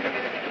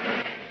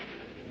that?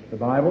 The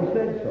Bible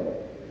said so.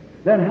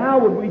 Then how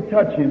would we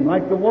touch Him?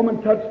 Like the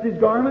woman touched His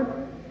garment?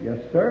 Yes,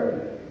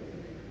 sir.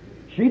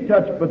 She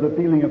touched by the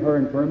feeling of her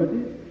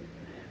infirmities.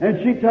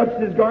 And she touched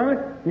His garment.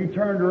 He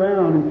turned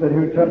around and said,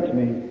 "Who touched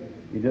me?"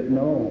 He didn't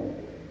know.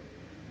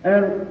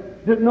 And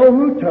didn't know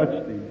who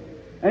touched Him.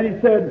 And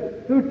he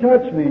said, "Who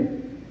touched me?"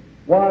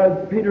 Why,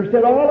 Peter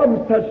said, "All of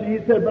them touched me."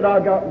 He said, "But I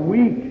got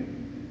weak.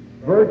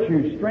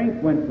 Virtue,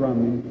 strength went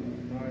from me."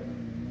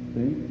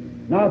 See?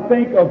 Now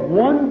think of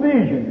one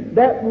vision.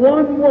 That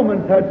one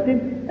woman touched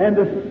Him, and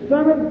the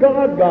Son of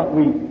God got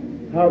weak.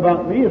 How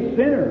about me, a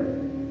sinner,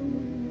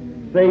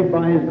 saved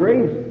by His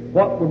grace?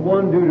 What would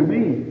one do to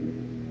me?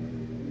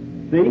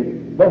 See?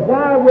 But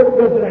why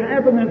does it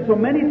happen then so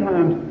many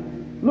times?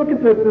 Look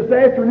at this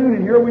afternoon,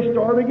 and here we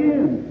start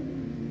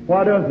again.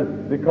 Why does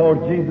it? Because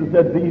Jesus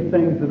said, "These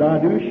things that I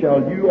do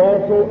shall you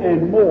also,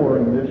 and more,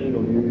 and this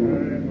shall you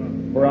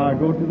do. For I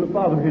go to the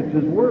Father." It's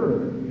His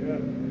Word.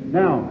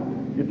 Now,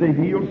 if they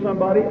heal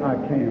somebody, I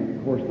can't.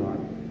 Of course not.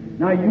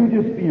 Now, you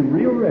just be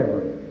real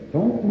reverent.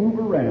 Don't move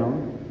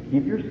around.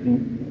 keep your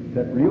seat,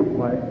 sit real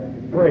quiet,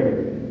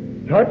 pray.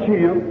 Touch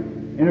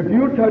him, and if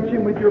you'll touch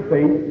him with your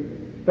faith,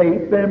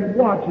 then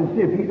watch and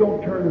see if he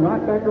don't turn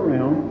right back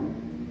around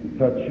and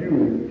touch you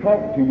and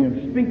talk to you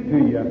and speak to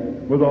you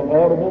with an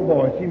audible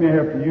voice. He may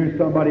have to use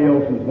somebody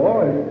else's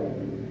voice,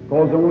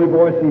 because the only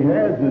voice he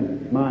has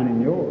is mine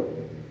and yours.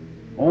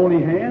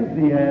 Only hands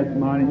he has,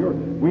 mine and yours.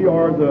 We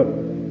are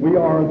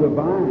the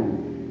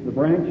vines, the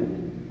branches.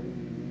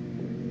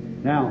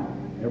 Now,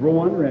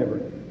 everyone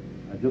reverent,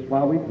 just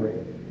while we pray.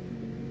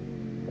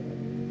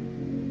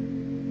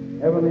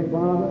 Heavenly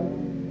Father,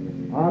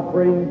 I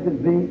bring to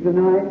Thee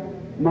tonight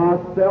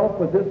myself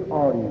with this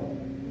audience.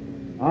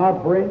 I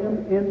bring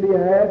them in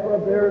behalf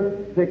of their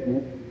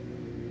sickness.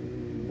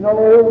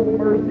 Oh,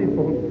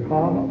 merciful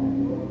God,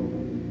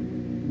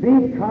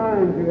 be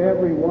kind to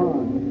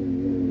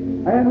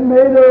everyone, and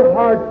may their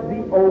hearts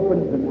be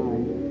open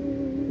tonight.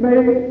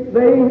 May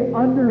they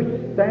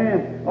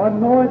understand,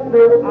 anoint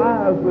their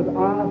eyes with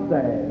eye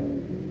salve,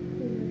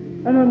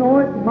 and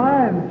anoint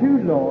mine too,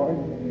 Lord,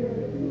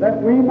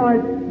 that we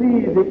might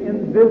see the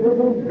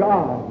invisible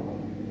God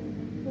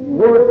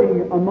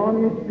working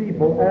among His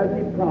people as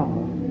He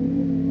promised.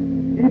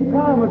 He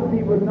promised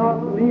He would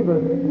not leave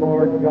us,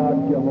 Lord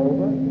God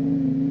Jehovah.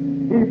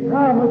 He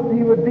promised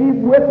He would be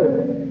with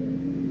us,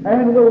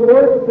 and the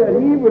work that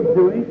He was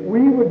doing,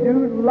 we would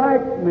do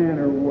like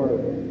manner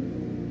work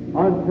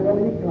until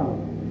He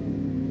comes.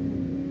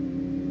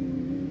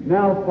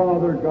 Now,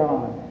 Father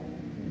God,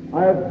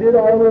 I have did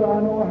all that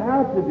I know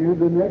how to do.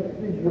 The next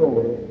is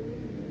yours.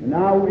 And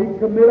now we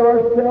commit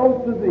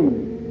ourselves to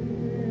Thee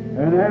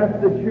and ask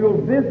that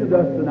You'll visit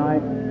us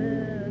tonight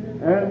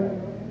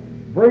and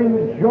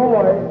bring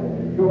joy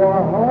to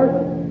our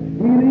hearts,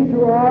 healing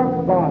to our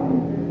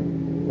bodies.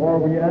 For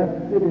we ask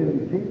it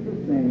in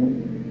Jesus'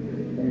 name.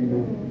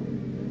 Amen.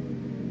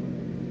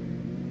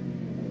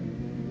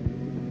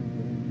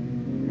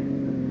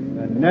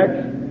 The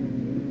next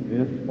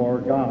is for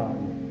God.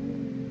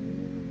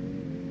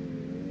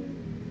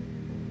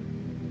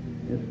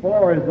 As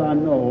far as I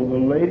know, the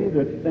lady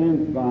that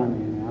stands by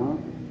me now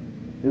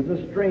is a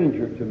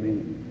stranger to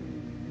me.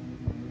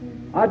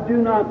 I do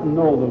not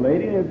know the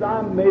lady, and as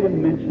I made a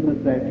mention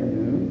this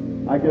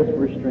afternoon, I guess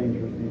we're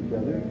strangers to each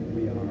other.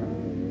 We are.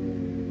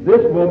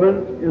 This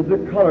woman is a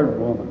colored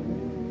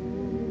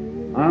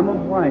woman. I'm a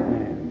white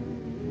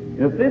man.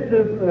 If this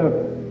is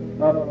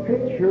a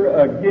picture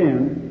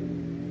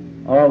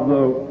again of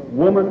the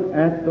woman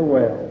at the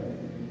well,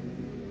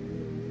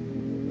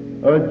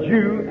 a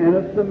Jew and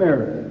a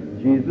Samaritan,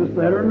 Jesus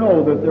let her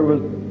know that there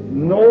was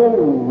no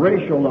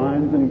racial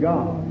lines in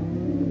God.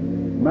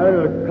 No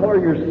matter the color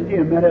of your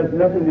skin, that has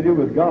nothing to do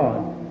with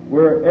God.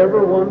 We're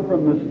everyone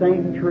from the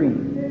same tree.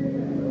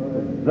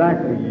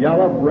 Exactly,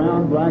 yellow,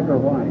 brown, black, or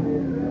white.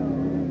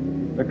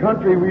 The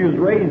country we was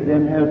raised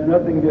in has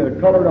nothing to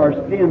color our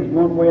skins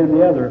one way and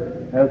the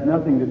other, has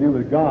nothing to do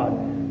with God.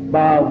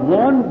 By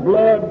one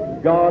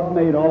blood, God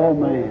made all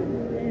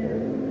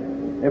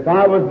man. If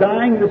I was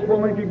dying, this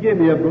woman could give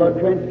me a blood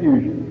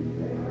transfusion.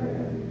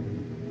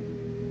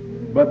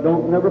 But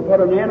don't never put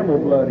an animal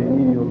blood in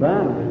you, you'll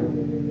die.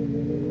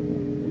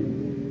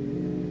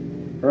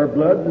 Her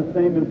blood's the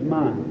same as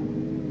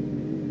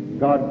mine.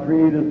 God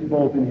created us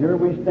both. And here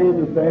we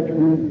stand this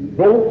afternoon,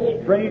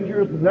 both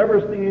strangers, never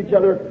seen each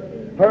other.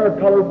 Her a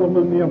colored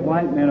woman, me a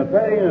white man. If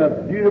that ain't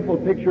a beautiful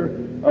picture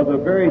of the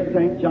very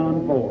St.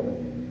 John 4.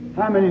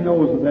 How many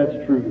knows that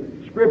that's true?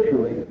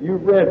 Scripturally,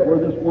 you've read where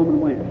this woman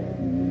went.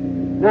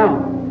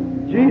 Now,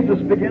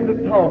 Jesus began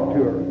to talk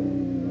to her.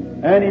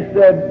 And He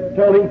said,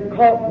 till He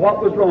caught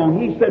what was wrong,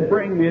 He said,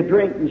 bring me a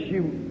drink. And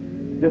she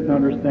didn't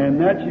understand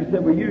that. She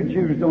said, well, you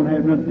Jews don't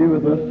have nothing to do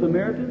with us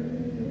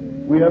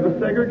Samaritans. We have a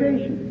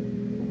segregation.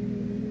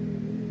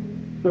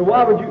 So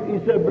why would you?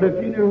 He said, but if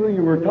you knew who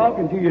you were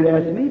talking to, you'd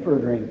ask me for a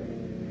drink.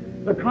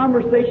 The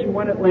conversation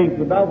went at length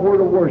about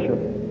word of worship.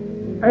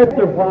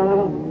 After a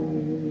while,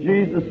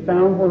 Jesus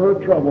found where her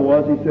trouble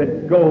was. He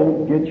said,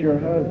 go get your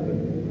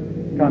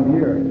husband. Come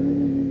here.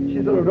 She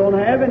said, I don't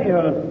have any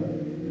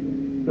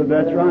husband. So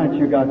that's right,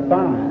 you got 5.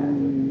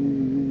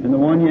 And the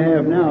one you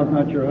have now is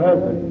not your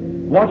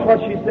husband. Watch what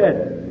she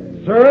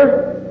said.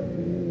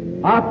 Sir,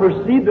 I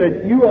perceive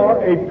that you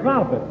are a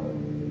prophet.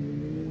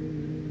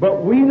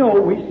 But we know,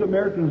 we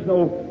Samaritans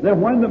know, that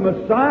when the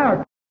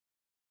Messiah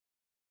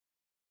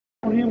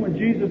on him, when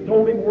Jesus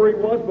told him where he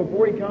was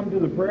before he come to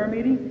the prayer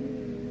meeting,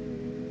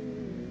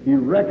 he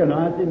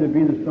recognized him to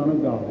be the Son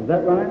of God. Is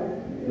that right?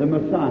 The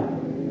Messiah.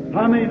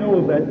 How many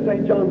knows that?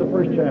 St. John, the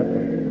 1st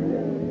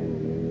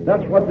chapter.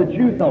 That's what the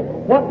Jews thought.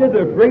 What did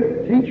the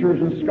great teachers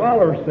and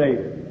scholars say?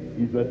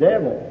 He's the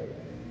devil.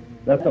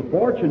 That's a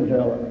fortune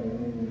teller.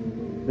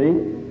 See?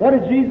 What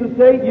did Jesus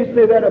say? You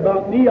say that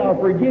about me, I'll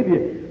forgive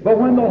you. But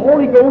when the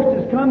Holy Ghost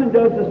has come and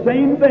does the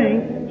same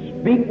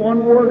thing, speak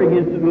one word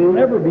against it, it'll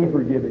never be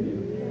forgiven you.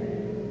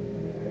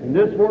 In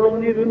this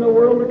world, neither in the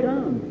world to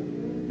come.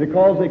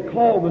 Because they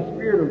call the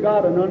Spirit of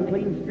God an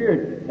unclean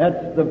spirit.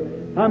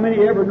 How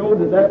many ever know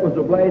that that was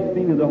a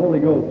blasphemy of the Holy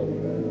Ghost?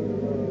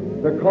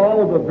 To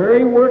call the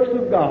very works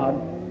of God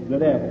the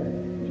devil.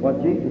 That's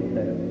what Jesus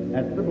said.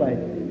 That's the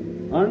blasphemy.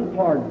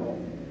 unpardonable,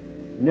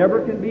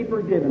 never can be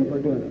forgiven for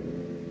doing it.